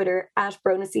me on Twitter at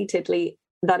Brona C. Titley.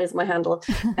 That is my handle.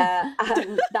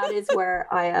 And that is where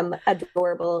I am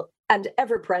adorable and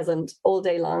ever present all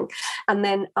day long. And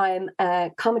then I'm a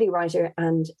comedy writer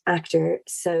and actor,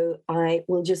 so I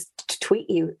will just tweet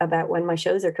you about when my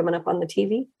shows are coming up on the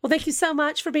TV. Well, thank you so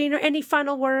much for being here. Any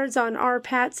final words on our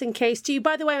Pats in case to you?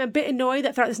 By the way, I'm a bit annoyed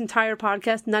that throughout this entire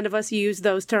podcast, none of us used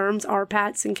those terms, our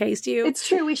Pats in case to you. It's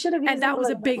true, we should have used and that was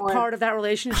a big part of that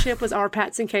relationship was our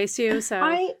Pats in case to you. So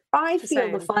I feel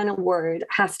the final word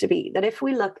has to be that if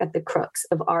we look at the crux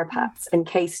of our Pats in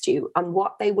case to you on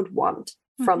what they would want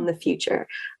from the future,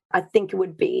 I think it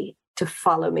would be to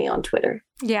follow me on Twitter.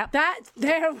 Yeah,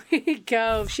 there we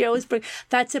go. She always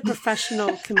that's a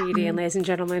professional comedian, ladies and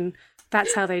gentlemen.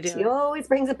 That's how they do it. She always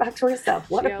brings it back to herself.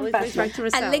 What a professional.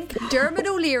 A link Dermot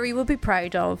O'Leary will be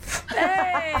proud of.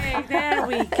 Hey, there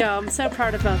we go. I'm so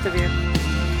proud of both of you.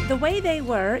 The Way They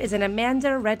Were is an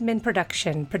Amanda Redman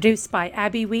production, produced by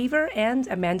Abby Weaver and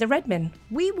Amanda Redman.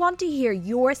 We want to hear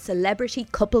your celebrity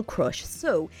couple crush,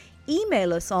 so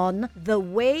email us on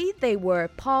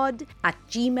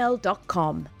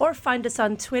thewaytheywerepod@gmail.com. Or find us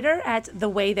on Twitter at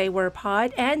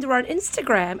thewaytheywerepod, and we're on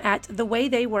Instagram at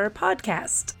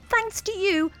thewaytheywerepodcast. Thanks to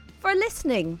you for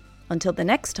listening. Until the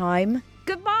next time,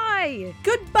 goodbye.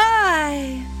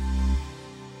 Goodbye.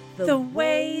 The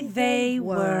Way They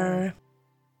Were.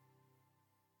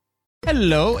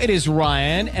 Hello, it is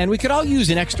Ryan, and we could all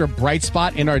use an extra bright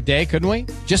spot in our day, couldn't we?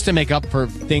 Just to make up for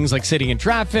things like sitting in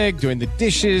traffic, doing the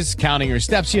dishes, counting your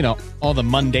steps, all the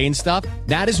mundane stuff.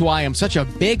 That is why I'm such a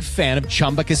big fan of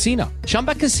Chumba Casino.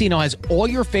 Chumba Casino has all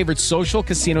your favorite social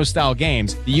casino-style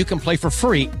games that you can play for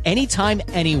free anytime,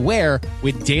 anywhere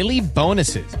with daily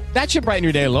bonuses. That should brighten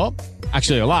your day a little.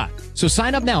 Actually, a lot. So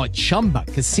sign up now at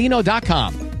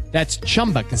ChumbaCasino.com. That's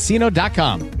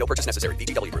ChumbaCasino.com. No purchase necessary.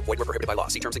 VGW Group. Void where prohibited by law.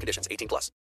 See terms and conditions. 18+.